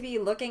going to be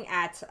looking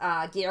at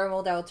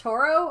Guillermo del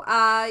Toro.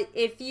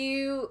 If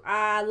you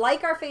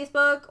like our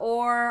Facebook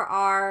or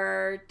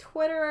our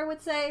Twitter, I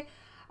would say,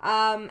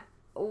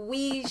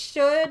 we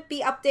should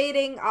be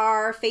updating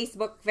our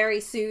Facebook very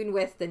soon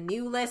with the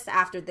new list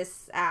after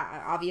this,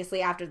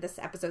 obviously after this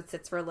episode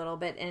sits for a little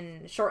bit,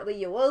 and shortly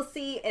you will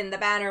see in the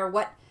banner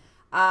what,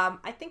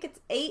 I think it's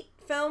 8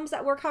 films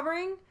that we're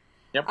covering.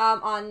 Yep.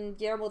 On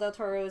Guillermo del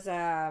Toro's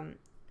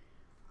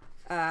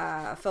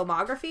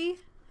filmography.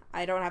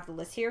 I don't have the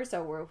list here,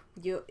 so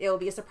it'll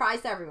be a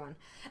surprise to everyone.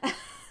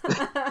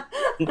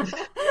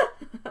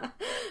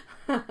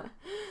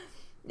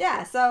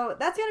 Yeah, so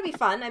that's gonna be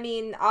fun. I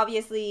mean,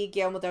 obviously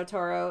Guillermo del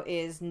Toro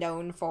is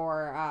known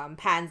for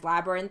Pan's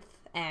Labyrinth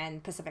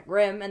and Pacific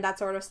Rim and that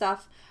sort of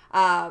stuff,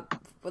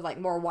 like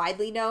more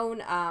widely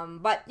known.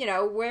 But you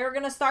know, we're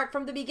gonna start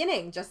from the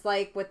beginning, just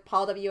like with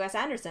Paul W.S.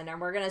 Anderson,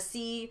 and we're gonna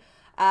see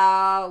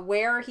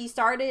where he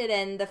started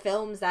and the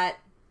films that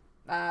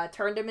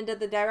turned him into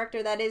the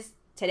director that is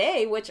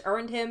today, which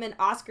earned him an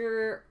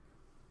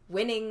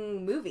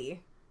Oscar-winning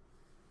movie.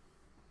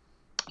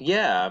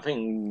 Yeah, I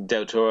think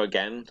Del Toro,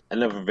 again,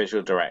 another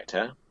visual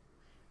director.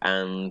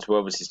 And we're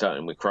obviously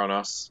starting with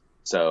Kronos,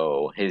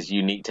 so his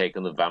unique take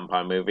on the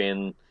vampire movie.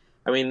 And,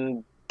 I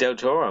mean, Del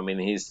Toro, I mean,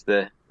 he's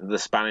the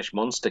Spanish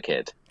monster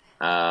kid.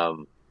 A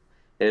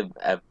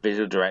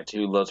visual director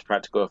who loves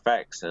practical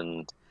effects.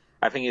 And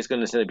I think it's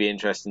going to be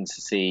interesting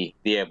to see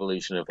the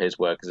evolution of his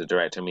work as a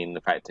director. I mean, the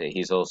fact that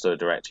he's also a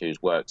director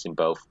who's worked in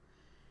both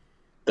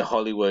the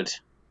Hollywood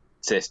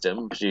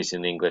system,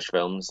 producing English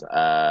films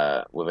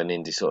with an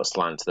indie sort of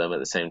slant to them, at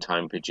the same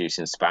time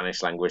producing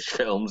Spanish language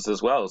films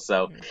as well.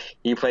 So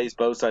he plays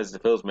both sides of the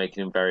films,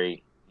 making him a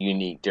very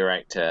unique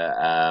director,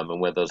 and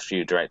one of those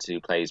few directors who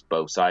plays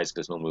both sides,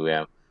 because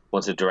normally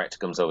once a director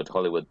comes over to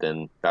Hollywood,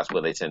 then that's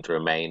where they tend to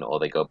remain, or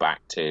they go back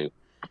to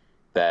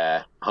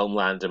their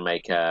homeland and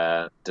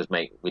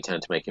return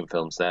to making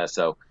films there.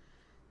 So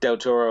Del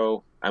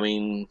Toro, I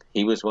mean,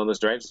 he was one of those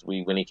directors,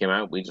 when he came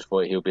out, we just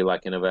thought he would be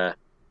like another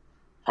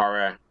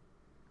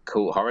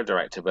cool horror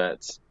director,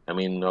 but I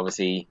mean,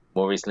 obviously,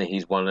 more recently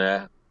he's won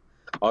a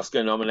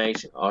Oscar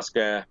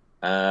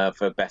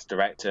for Best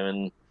Director,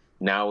 and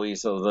now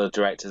he's one of the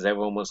directors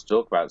everyone wants to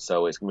talk about.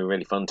 So it's gonna be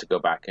really fun to go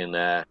back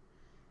and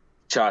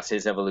chart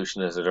his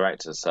evolution as a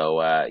director.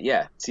 So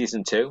yeah,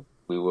 season 2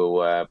 we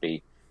will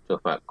be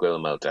talking about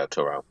Guillermo del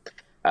Toro.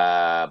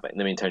 But in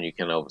the meantime, you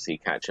can obviously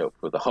catch up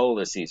with the whole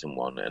of season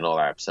 1 and all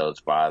our episodes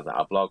via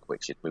our blog,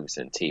 which is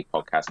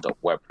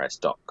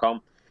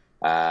moviesandtpodcast.wordpress.com.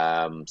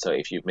 So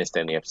if you've missed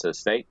any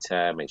episodes to date,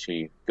 make sure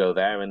you go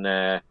there and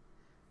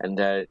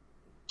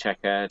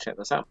check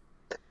this out.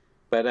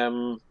 But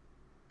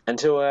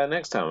until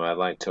next time, I'd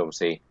like to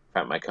obviously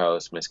thank my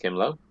co-host, Miss Kim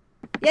Lowe.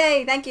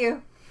 Yay, thank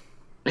you.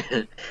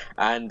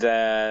 And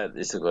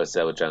this is, of course,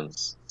 Zelda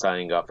Jones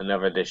signing off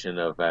another edition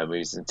of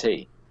Movies and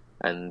Tea,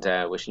 and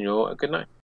wishing you all a good night.